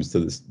or it comes to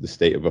the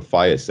state of a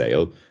fire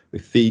sale, the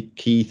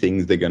key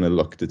things they're going to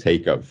look to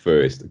take up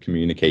first are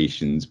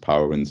communications,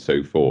 power, and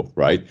so forth,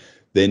 right?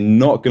 They're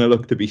not going to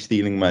look to be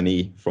stealing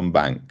money from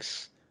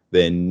banks.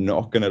 They're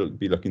not going to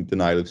be looking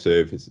denial of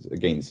service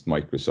against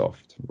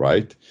Microsoft,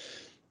 right?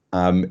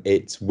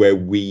 It's where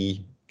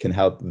we can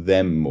help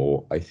them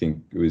more, I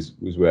think, was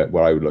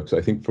where I would look. So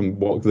I think from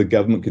what the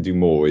government could do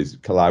more is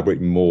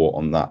collaborate more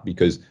on that,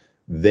 because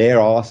they're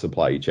our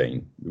supply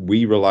chain.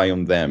 We rely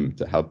on them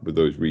to help with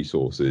those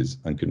resources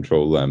and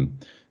control them.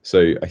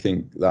 So I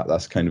think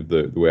that's kind of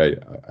the way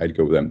I'd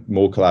go with them.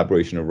 More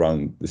collaboration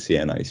around the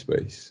CNI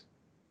space.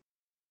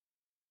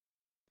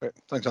 Great.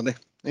 Thanks, Andy.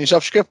 And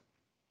yourself, Shakeel?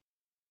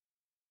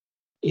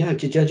 Yeah,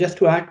 just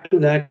to add to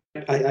that,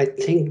 I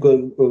think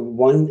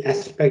one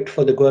aspect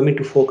for the government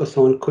to focus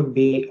on could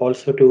be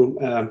also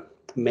to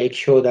make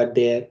sure that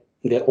their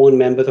own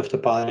members of the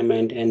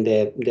parliament and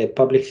their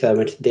public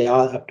servants, they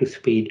are up to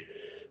speed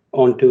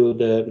onto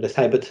the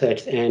cyber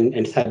threats and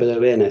cyber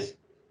awareness.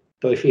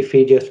 So if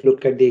we just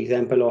look at the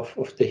example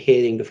of the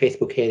hearing, the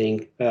Facebook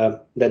hearing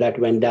that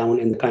went down,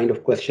 and the kind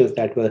of questions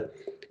that were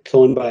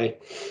thrown by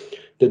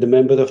the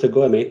members of the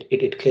government,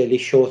 it clearly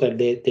shows that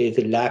there is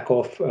a lack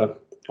of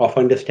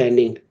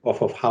understanding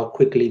of how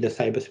quickly the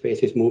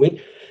cyberspace is moving,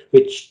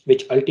 which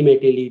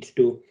ultimately leads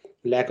to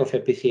lack of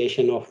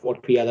appreciation of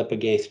what we are up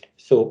against.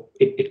 So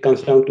it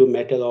comes down to a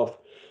matter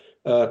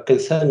of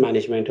concern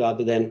management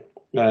rather than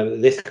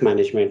risk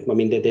management. I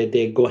mean,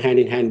 they go hand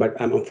in hand,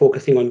 but I'm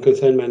focusing on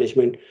concern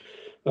management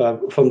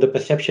from the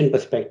perception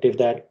perspective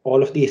that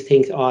all of these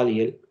things are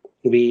real.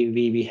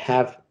 We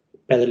have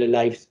parallel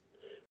lives,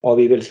 or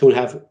we will soon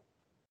have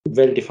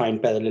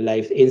well-defined parallel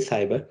lives in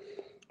cyber,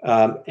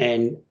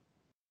 and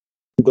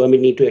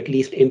government need to at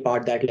least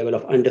impart that level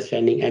of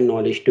understanding and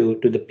knowledge to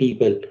the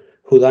people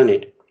who run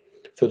it.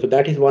 So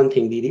that is one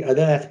thing. The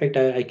other aspect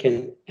I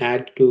can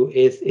add to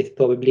is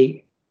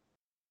probably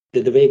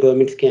the way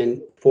governments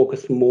can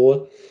focus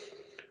more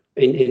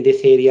in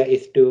this area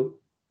is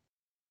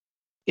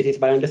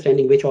by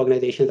understanding which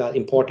organizations are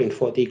important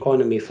for the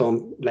economy,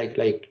 from like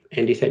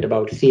Andy said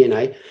about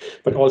CNI,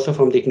 but also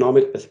from the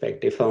economic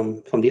perspective,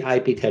 from the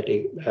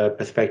hypothetical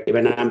perspective.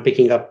 And I'm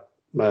picking up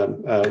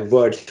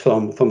words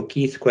from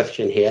Keith's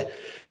question here,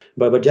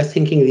 but just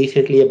thinking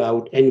recently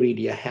about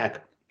NVIDIA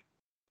hack.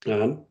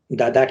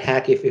 That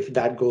hack, if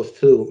that goes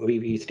through,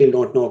 we still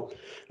don't know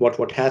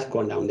what has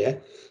gone down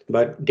there,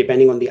 but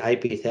depending on the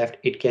IP theft,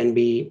 it can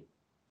be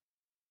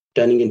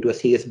turning into a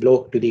serious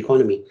blow to the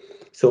economy.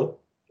 So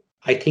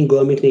I think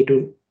governments need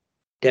to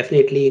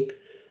definitely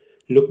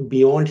look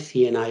beyond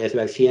CNI as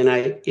well.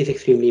 CNI is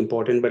extremely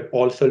important, but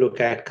also look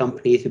at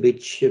companies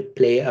which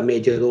play a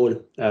major role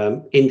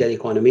in their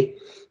economy,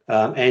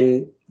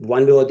 and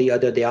one way or the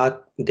other, they are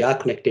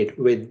connected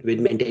with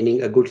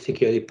maintaining a good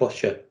security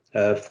posture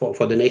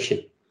for the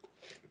nation.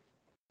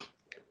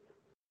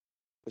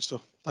 Good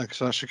stuff. Thanks,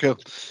 Shakeel.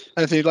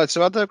 Anything you'd like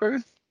to add there,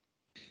 Gregory?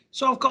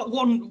 So I've got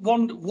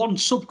one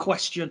sub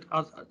question,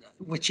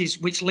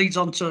 which leads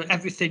on to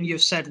everything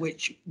you've said,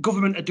 which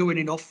government are doing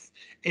enough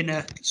in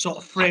a sort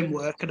of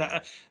framework,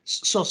 and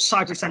so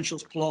Cyber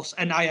Essentials Plus,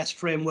 NIS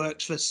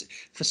frameworks for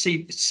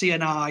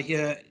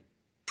CNI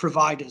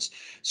providers.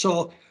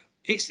 So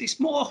it's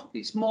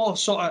more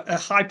sort of a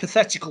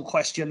hypothetical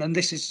question, and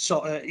this is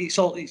sort of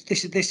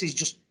this is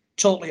just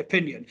totally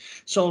opinion.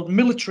 So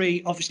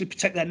military obviously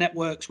protect their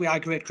networks with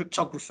high-grade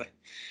cryptography.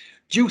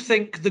 Do you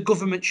think the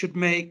government should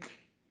make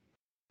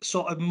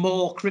sort of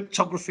more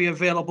cryptography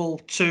available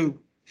to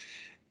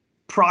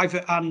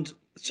private and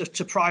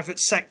to private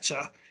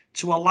sector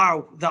to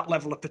allow that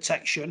level of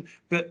protection,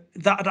 but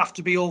that'd have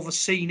to be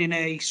overseen in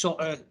a sort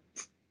of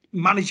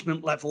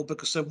management level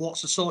because of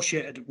what's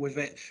associated with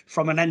it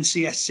from an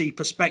NCSC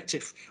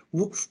perspective.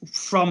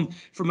 From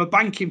a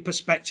banking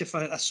perspective,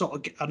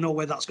 I know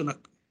where that's going to,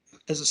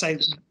 as I say,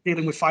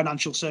 dealing with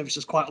financial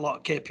services quite a lot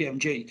at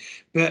KPMG,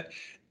 but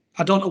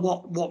I don't know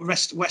what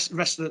rest of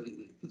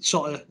the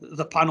sort of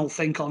the panel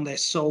think on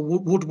this. So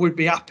would we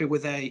be happy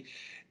with a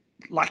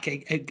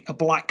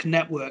black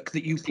network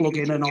that you plug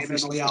in and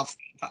obviously have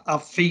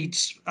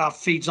feeds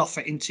off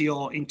it into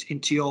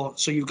your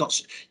so you've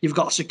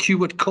got a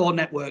secured core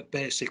network,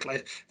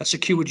 basically a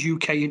secured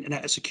UK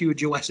internet, a secured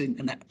US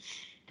internet.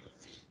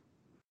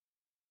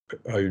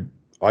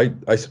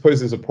 I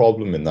suppose there's a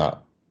problem in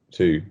that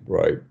too,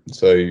 right?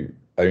 So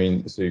I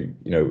mean,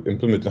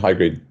 implementing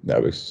high-grade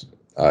networks,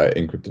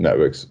 encrypted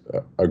networks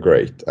are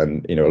great,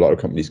 and a lot of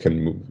companies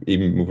can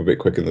move a bit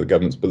quicker than the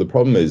governments. But the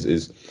problem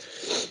is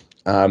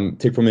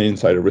take from an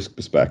insider risk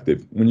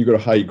perspective, when you've got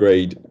a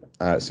high-grade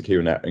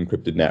secure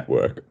encrypted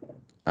network,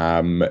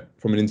 from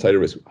an insider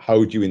risk,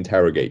 how do you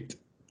interrogate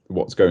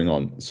what's going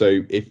on?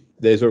 So if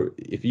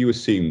you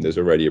assume there's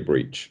already a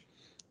breach,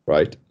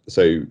 right?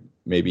 So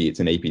maybe it's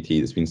an APT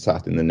that's been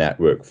sat in the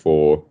network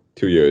for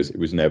 2 years, it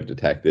was never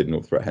detected,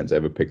 no threat hunter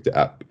ever picked it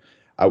up.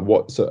 At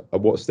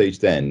what stage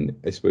then,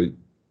 I suppose,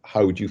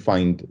 how would you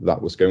find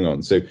that what's going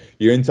on? So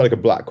you're into like a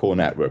black core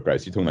network,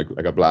 right? So you're talking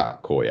like a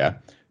black core, yeah?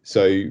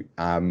 So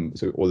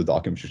all the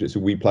dark infrastructure, so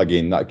we plug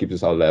in, that gives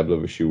us our level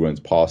of assurance,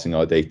 passing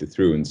our data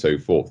through and so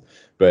forth.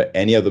 But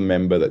any other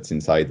member that's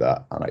inside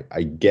that, and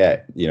I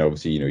get,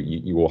 obviously,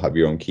 you all have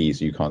your own keys,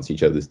 so you can't see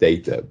each other's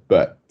data,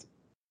 but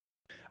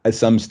at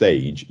some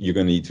stage, you're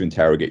going to need to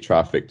interrogate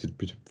traffic to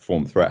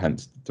perform threat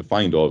hunts to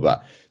find all of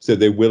that. So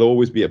there will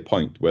always be a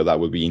point where that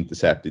will be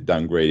intercepted,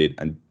 downgraded,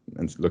 and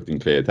looked in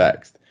clear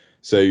text.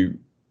 So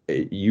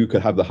you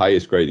could have the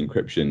highest grade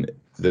encryption.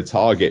 The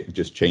target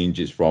just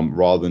changes from,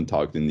 rather than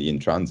targeting the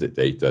in-transit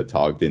data,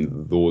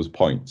 targeting those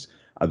points,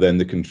 and then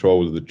the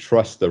control of the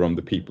trust around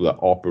the people that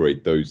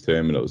operate those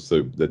terminals.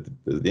 So that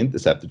the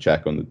interceptor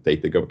check on the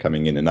data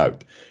coming in and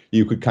out.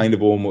 You could kind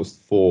of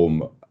almost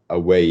form a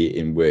way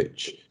in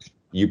which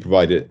you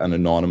provided an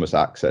anonymous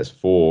access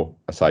for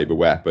a cyber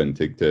weapon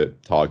to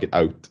target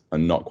out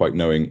and not quite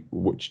knowing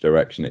which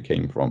direction it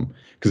came from.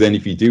 Because then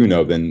if you do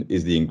know, then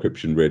is the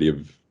encryption really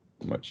of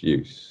much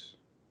use?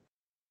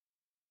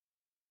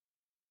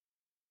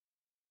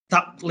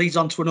 That leads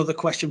on to another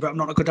question, but I'm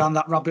not going to go down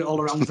that rabbit hole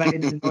around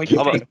vetting.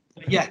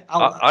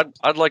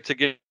 I'd like to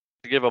give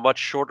To give a much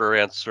shorter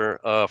answer,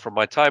 from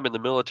my time in the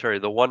military,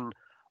 the one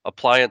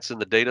appliance in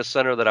the data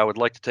center that I would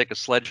like to take a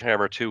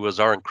sledgehammer to was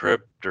our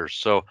encryptors.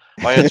 So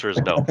my answer is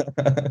no.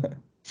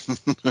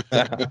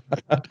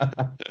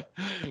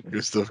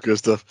 Good stuff. Good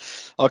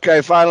stuff.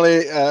 Okay,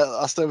 finally,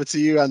 last over to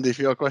you, Andy,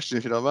 for your question,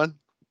 if you don't mind.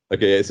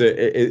 Okay, so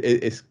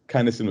it's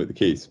kind of similar to the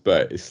case,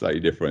 but it's slightly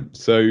different.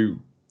 So,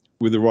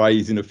 with the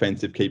rise in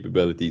offensive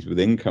capabilities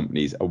within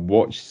companies, at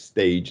what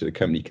stage does the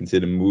company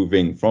consider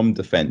moving from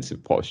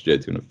defensive posture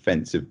to an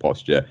offensive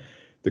posture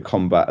to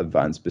combat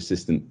advanced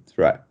persistent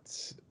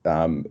threats?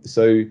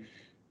 So,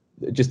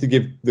 just to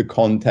give the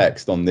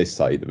context on this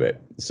side of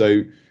it,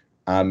 so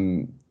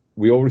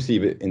we all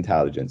receive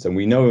intelligence, and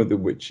we know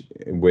which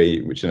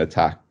an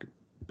attack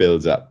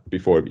builds up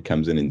before it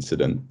becomes an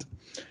incident.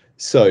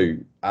 So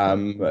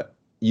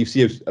you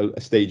see a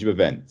stage of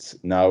events.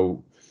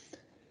 Now,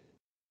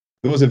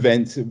 those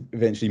events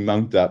eventually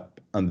mount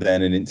up, and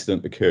then an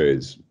incident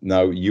occurs.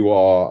 Now, you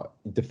are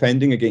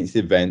defending against the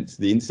event,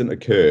 the incident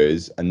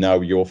occurs, and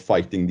now you're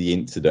fighting the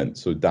incident,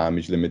 so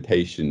damage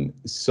limitation.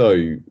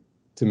 So,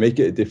 to make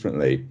it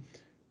differently,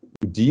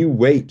 do you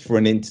wait for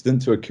an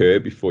incident to occur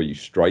before you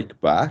strike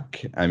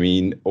back?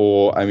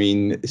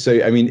 It's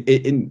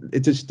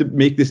just to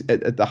make this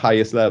at the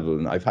highest level,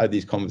 and I've had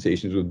these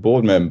conversations with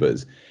board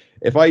members.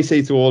 If I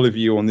say to all of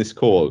you on this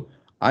call,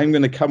 I'm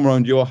going to come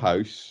around your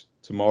house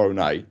tomorrow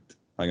night,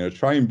 I'm going to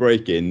try and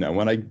break in, and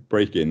when I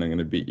break in, I'm going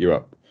to beat you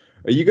up.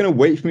 Are you going to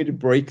wait for me to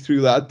break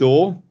through that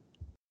door?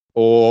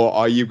 Or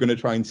are you going to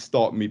try and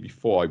stop me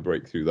before I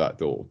break through that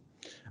door?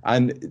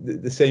 And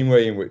the same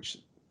way in which,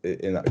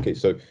 in that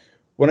case, so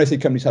when I say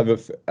companies have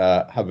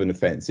an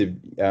offensive,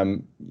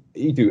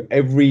 you do.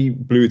 Every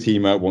blue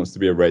teamer wants to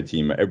be a red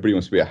teamer. Everybody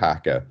wants to be a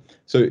hacker.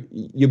 So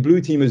your blue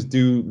teamers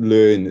do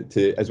learn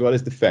to, as well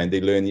as defend,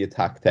 they learn the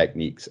attack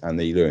techniques, and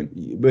they learn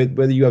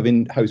whether you have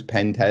in-house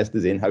pen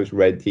testers, in-house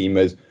red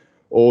teamers,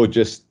 or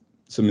just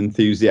some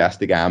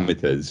enthusiastic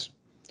amateurs.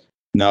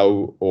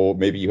 Now, or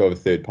maybe you have a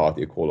third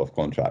party, a call-off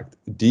contract.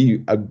 Do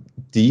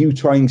you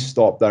try and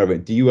stop that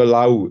event? Do you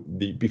allow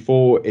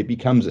before it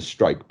becomes a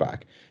strike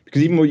back?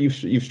 Because even when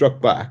you've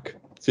struck back,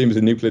 same as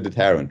a nuclear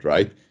deterrent,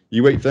 right?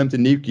 You wait for them to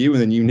nuke you, and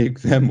then you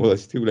nuke them. Well,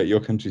 it's too late. Your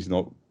country's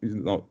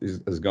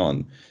is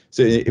gone.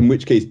 So, in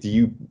which case, do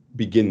you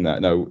begin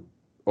that now?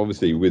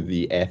 Obviously, with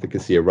the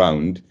efficacy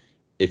around,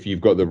 if you've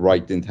got the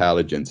right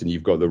intelligence and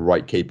you've got the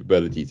right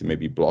capability to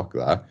maybe block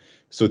that.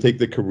 So, take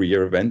the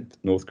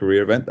North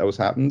Korea event that was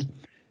happened.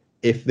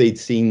 If they'd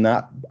seen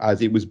that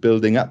as it was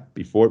building up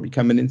before it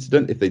became an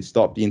incident, if they'd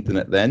stopped the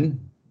internet then,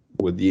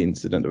 would the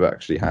incident have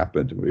actually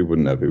happened? It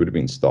wouldn't have. It would have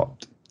been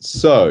stopped.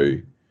 So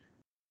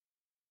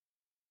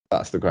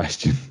that's the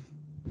question.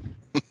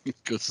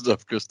 Good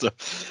stuff. Good stuff.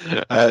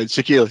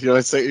 Shakeel, you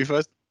want to take you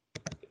first?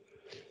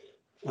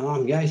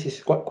 Yes,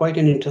 it's quite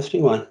an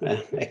interesting one,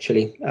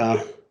 actually.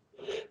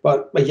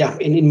 But yeah,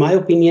 in my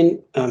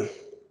opinion,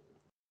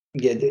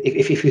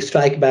 if you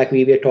strike back,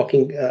 we were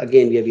talking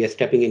again. We are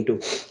stepping into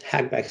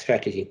hackback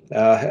strategy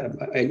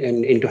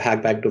and into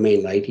hackback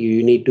domain, right?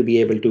 You need to be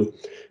able to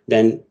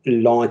then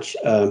launch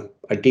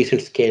a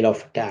decent scale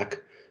of attack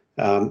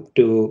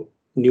to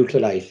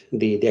neutralize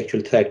the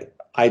actual threat,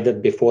 either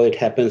before it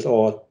happens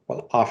or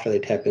after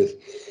it happens.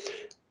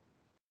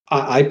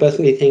 I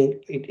personally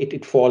think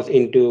it falls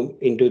into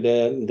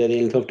the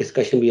realms of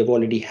discussion we have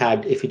already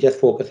had if you just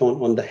focus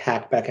on the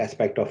hackback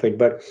aspect of it.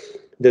 But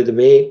the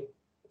way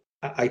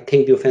I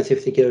think the offensive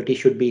security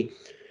should be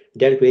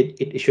dealt with,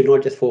 it should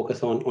not just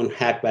focus on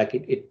hackback.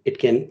 It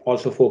can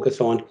also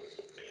focus on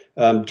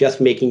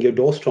just making your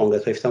door stronger.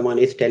 So if someone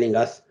is telling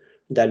us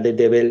that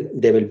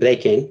they will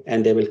break in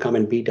and they will come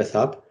and beat us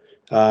up,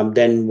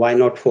 then why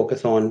not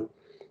focus on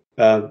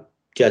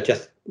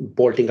just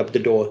bolting up the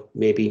door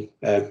maybe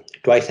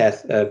twice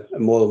as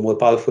more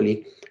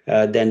powerfully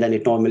than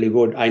it normally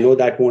would. I know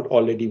that won't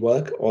already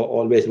work or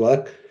always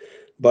work,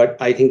 but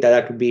I think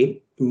that would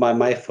be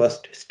my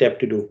first step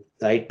to do,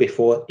 right,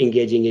 before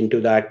engaging into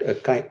that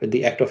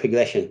the act of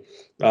aggression,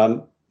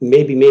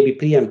 maybe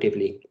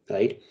preemptively,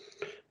 right.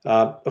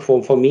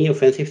 For me,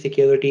 offensive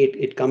security,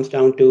 it comes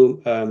down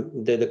to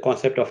the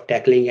concept of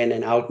tackling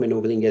and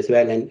outmaneuvering as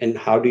well. And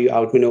how do you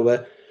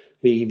outmaneuver?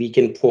 We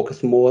can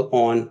focus more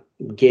on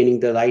gaining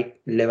the right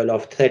level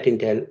of threat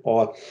intel,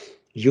 or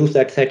use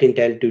that threat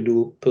intel to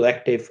do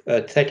proactive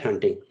threat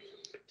hunting.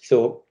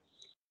 So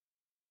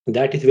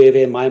that is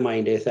where my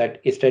mind is,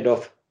 that instead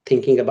of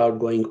thinking about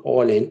going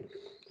all in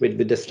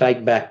with the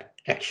strike back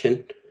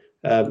action,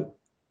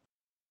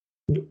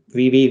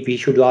 we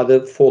should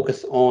rather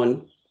focus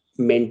on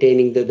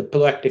maintaining the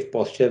proactive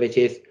posture, which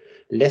is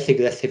less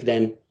aggressive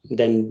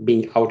than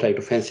being outright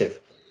offensive.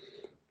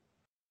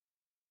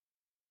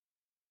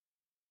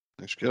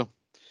 Thanks, Shakeel.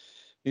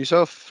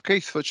 Yourself,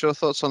 Keith, what's your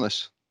thoughts on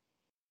this?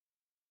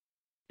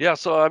 Yeah,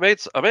 so I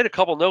made a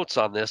couple notes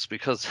on this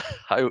because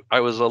I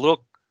was a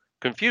little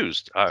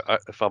confused,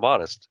 if I'm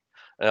honest.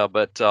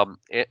 But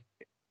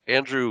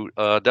Andrew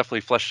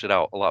definitely fleshed it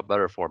out a lot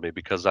better for me,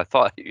 because I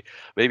thought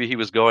maybe he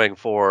was going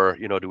for,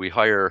 do we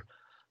hire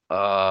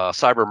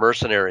cyber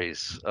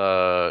mercenaries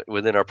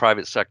within our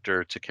private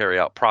sector to carry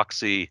out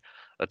proxy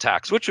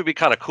attacks, which would be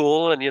kind of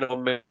cool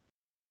and, may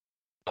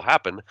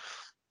happen.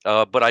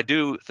 But I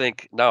do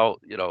think now,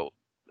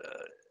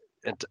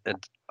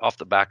 and off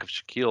the back of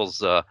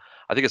Shakeel's, I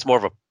think it's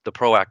more of the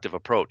proactive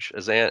approach.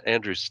 As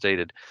Andrew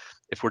stated,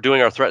 if we're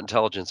doing our threat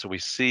intelligence and we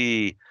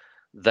see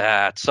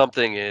that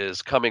something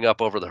is coming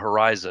up over the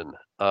horizon,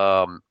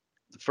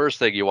 the first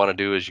thing you want to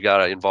do is you got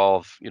to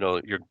involve,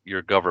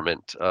 your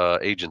government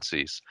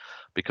agencies,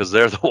 because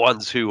they're the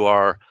ones who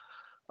are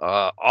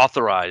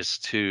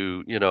authorized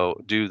to,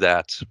 do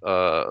that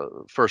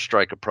first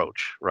strike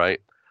approach, right?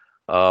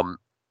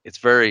 It's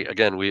very,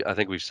 again, I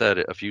think we've said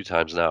it a few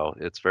times now,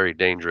 it's very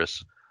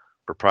dangerous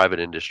for private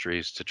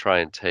industries to try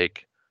and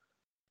take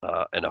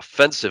an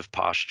offensive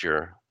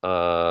posture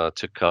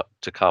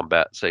to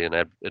combat, say, an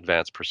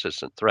advanced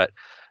persistent threat.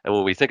 And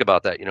when we think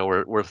about that,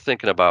 we're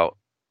thinking about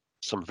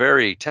some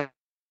very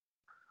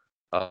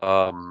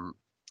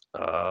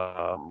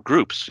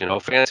groups,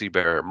 Fancy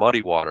Bear,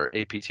 Muddy Water,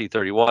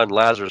 APT31,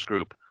 Lazarus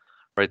Group,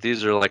 right?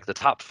 These are like the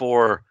top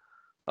 4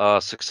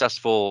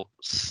 successful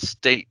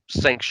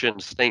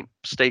state-sanctioned,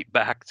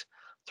 state-backed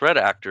threat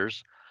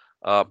actors.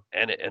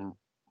 And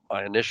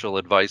my initial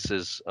advice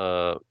is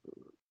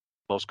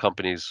most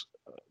companies,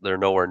 they're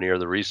nowhere near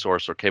the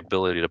resource or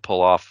capability to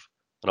pull off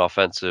an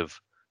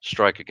offensive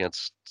strike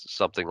against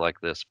something like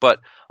this. But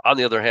on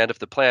the other hand, if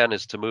the plan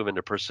is to move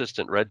into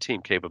persistent red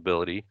team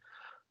capability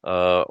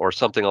or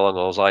something along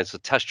those lines to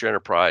test your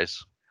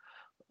enterprise,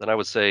 then I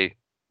would say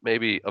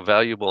maybe a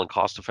valuable and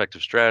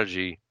cost-effective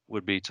strategy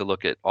would be to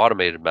look at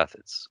automated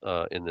methods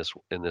in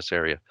this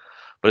area.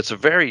 But it's a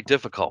very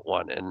difficult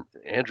one. And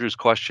Andrew's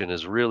question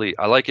is really,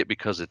 I like it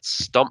because it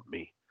stumped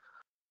me,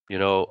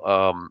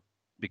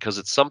 because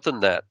it's something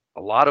that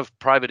a lot of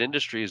private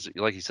industries,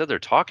 like he said, they're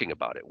talking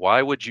about it.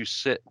 Why would you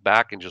sit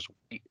back and just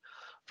wait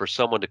for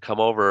someone to come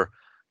over,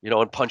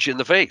 and punch you in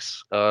the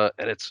face? And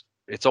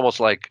it's almost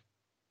like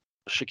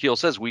Shakeel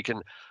says, we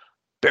can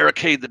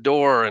barricade the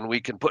door and we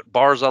can put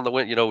bars on the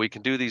window. We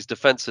can do these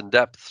defense in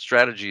depth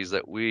strategies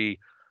that we,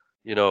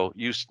 we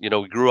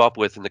grew up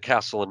with in the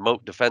castle and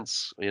moat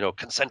defense,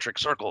 concentric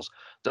circles.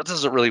 That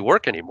doesn't really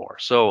work anymore.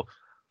 So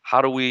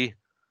how do we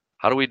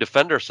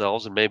defend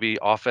ourselves? And maybe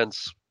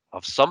offense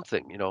of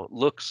something,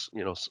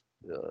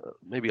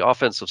 maybe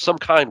offense of some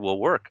kind will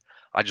work.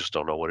 I just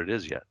don't know what it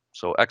is yet.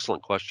 So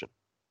excellent question.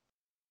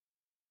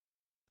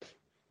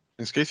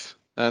 Thanks, Keith.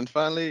 And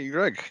finally,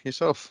 Greg,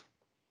 yourself.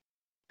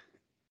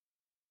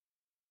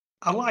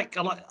 I like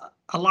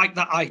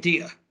that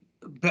idea,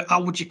 but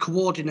how would you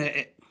coordinate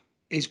it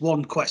is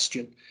one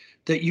question.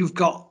 That you've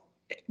got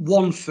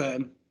one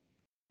firm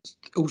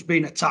who's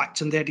been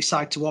attacked and they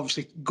decide to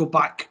obviously go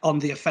back on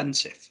the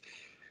offensive.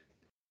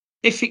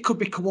 If it could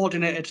be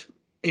coordinated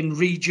in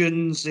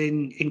regions,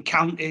 in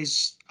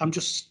counties, I'm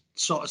just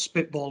sort of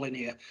spitballing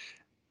here.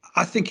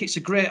 I think it's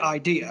a great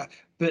idea,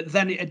 but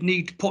then it'd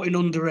need putting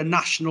under a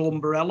national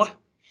umbrella,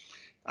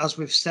 as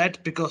we've said,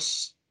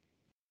 because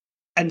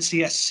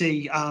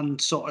NCSC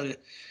and sort of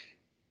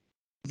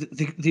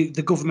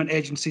the government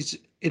agencies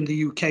in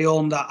the UK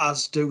own that,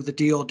 as do the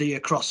DoD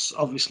across,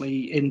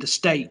 obviously, in the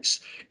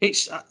States.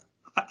 It's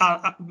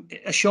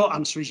a short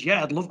answer is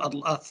yeah.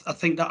 I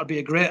think that would be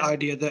a great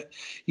idea. That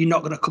you're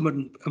not going to come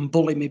and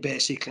bully me,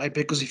 basically,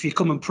 because if you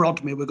come and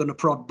prod me, we're going to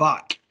prod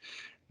back.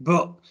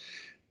 But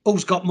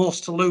who's got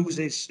most to lose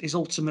is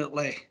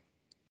ultimately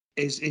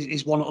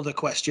is one of the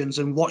questions.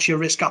 And what's your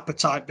risk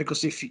appetite?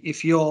 Because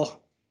if you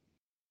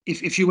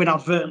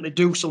inadvertently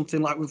do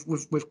something like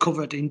we've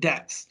covered in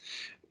depth,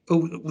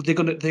 they're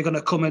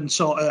gonna come and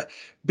sort of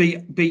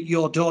beat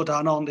your door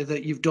down, aren't they?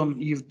 That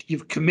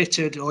you've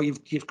committed, or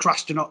you've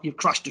crashed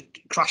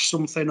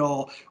something,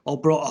 or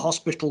brought a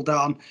hospital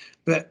down.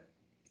 But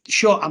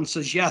short answer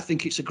is yeah, I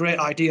think it's a great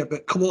idea,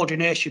 but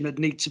coordination would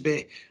need to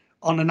be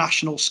on a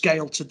national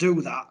scale to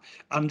do that.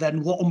 And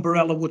then what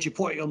umbrella would you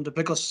put it under?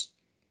 Because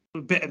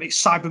a bit of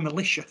it's cyber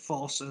militia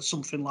force or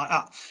something like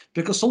that.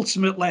 Because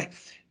ultimately,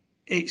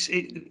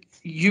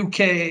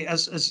 UK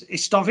has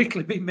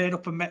historically been made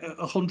up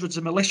of hundreds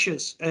of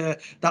militias.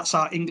 That's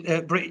our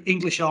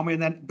English army,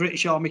 and then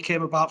British army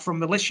came about from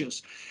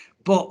militias.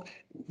 But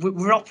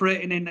we're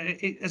operating in,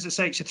 as I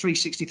say, it's a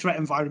 360 threat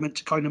environment,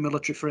 to coin a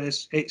military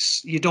phrase.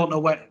 You don't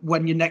know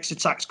when your next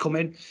attack's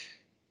coming.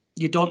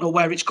 You don't know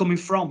where it's coming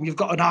from. You've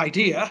got an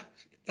idea,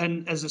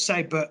 and as I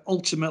say, but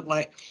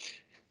ultimately,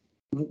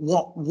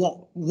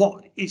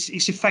 what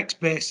it's effects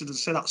based. As I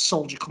say, that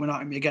soldier coming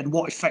at me again.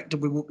 What effect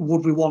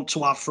would we want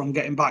to have from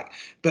getting back?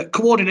 But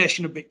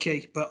coordination a bit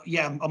key. But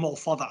yeah, I'm all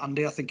for that,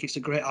 Andy. I think it's a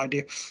great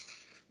idea.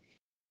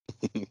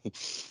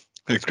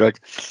 Thanks, Greg.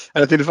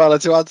 Anything further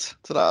to add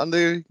to that,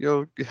 Andy?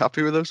 You're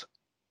happy with those?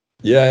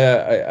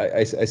 Yeah,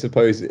 I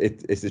suppose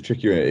it's a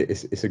tricky one.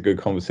 It's a good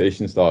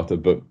conversation starter,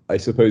 but I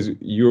suppose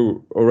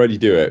you already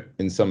do it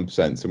in some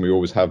sense, and we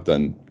always have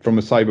done from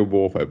a cyber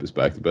warfare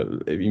perspective. But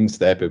if you can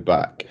step it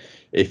back,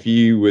 if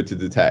you were to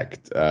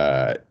detect,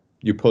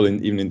 you pull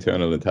in even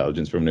internal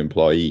intelligence from an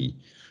employee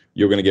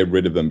you're going to get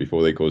rid of them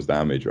before they cause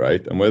damage,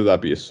 right? And whether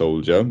that be a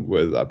soldier,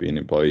 whether that be an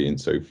employee and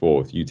so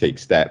forth, you take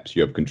steps,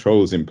 you have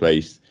controls in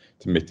place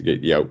to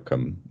mitigate the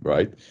outcome,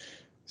 right?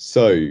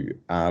 So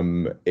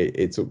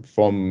it's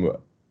from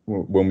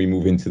when we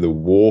move into the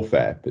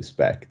warfare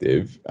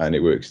perspective, and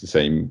it works the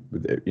same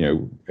with,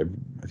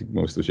 I think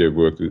most of us here have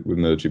worked with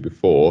military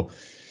before.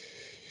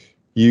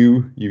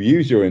 You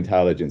use your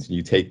intelligence and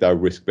you take that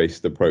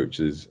risk-based approach,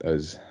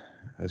 as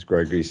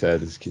Gregory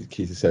said, as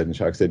Keith said, and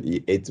Shaq said,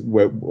 it's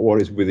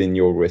what is within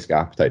your risk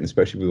appetite, and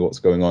especially with what's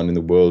going on in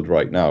the world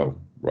right now,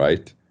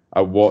 right?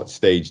 At what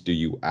stage do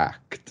you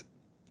act,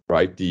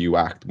 right? Do you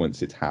act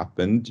once it's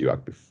happened? Do you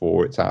act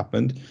before it's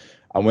happened?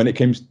 And when it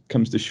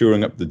comes to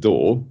shoring up the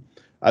door,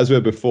 as we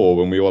were before,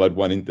 when we all had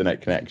one internet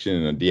connection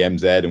and a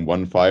DMZ and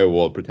one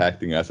firewall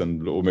protecting us, or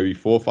maybe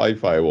 4 or 5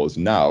 firewalls,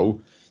 now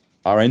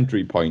our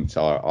entry points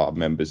are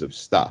members of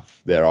staff.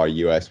 There are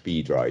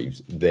USB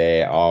drives.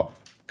 There are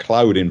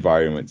cloud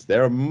environments.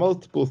 There are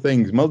multiple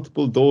things,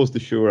 multiple doors to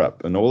shore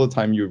up, and all the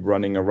time you're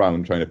running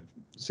around trying to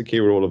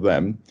secure all of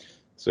them.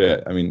 So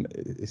yeah, I mean,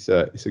 it's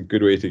a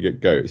good way to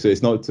go. So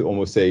it's not to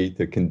almost say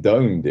to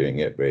condone doing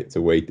it, but it's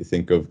a way to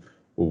think of,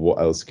 well,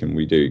 what else can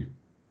we do?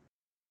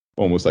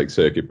 Almost like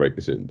circuit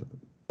breakers,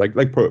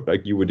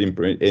 like you would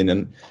in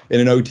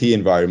an OT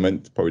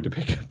environment, probably to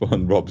pick up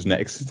on Rob's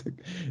next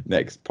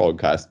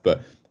podcast,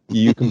 but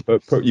you can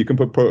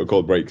put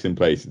protocol breaks in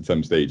place at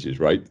some stages,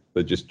 right?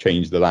 That just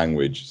change the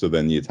language, so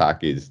then the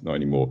attack is not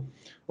anymore.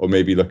 Or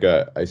maybe look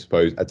at, I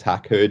suppose,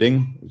 attack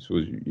herding.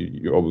 So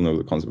you all know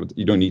the concept.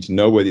 You don't need to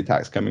know where the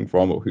attack's coming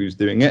from or who's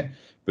doing it,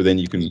 but then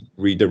you can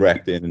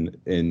redirect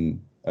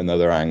in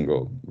another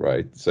angle,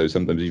 right? So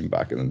sometimes even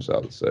back at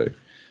themselves. So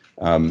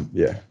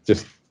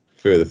just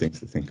further things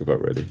to think about,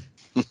 really.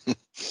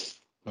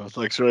 Well,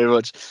 thanks very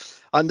much.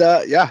 And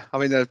I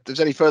mean, if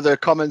there's any further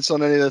comments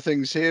on any of the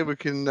things here, we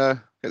can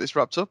get this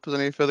wrapped up. Is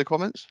there any further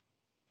comments?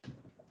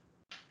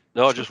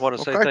 No, I just want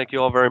to say thank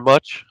you all very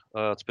much.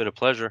 It's been a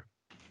pleasure.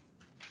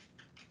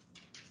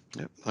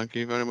 Yeah, thank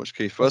you very much,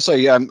 Keith. Well, so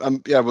we'll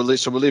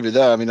leave it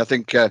there. I mean, I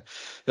think so.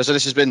 This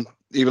has been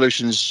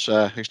Evolution's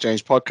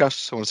Exchange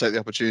podcast. I want to take the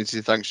opportunity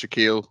to thank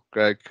Shakeel,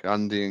 Greg,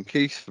 Andy, and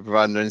Keith for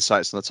providing their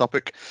insights on the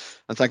topic,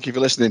 and thank you for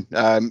listening.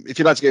 If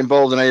you'd like to get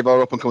involved in any of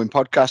our up and coming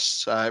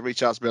podcasts,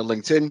 reach out to me on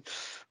LinkedIn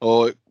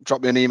or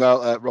drop me an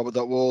email at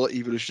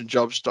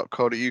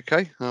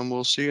robert.wall@evolutionjobs.co.uk, and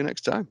we'll see you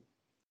next time.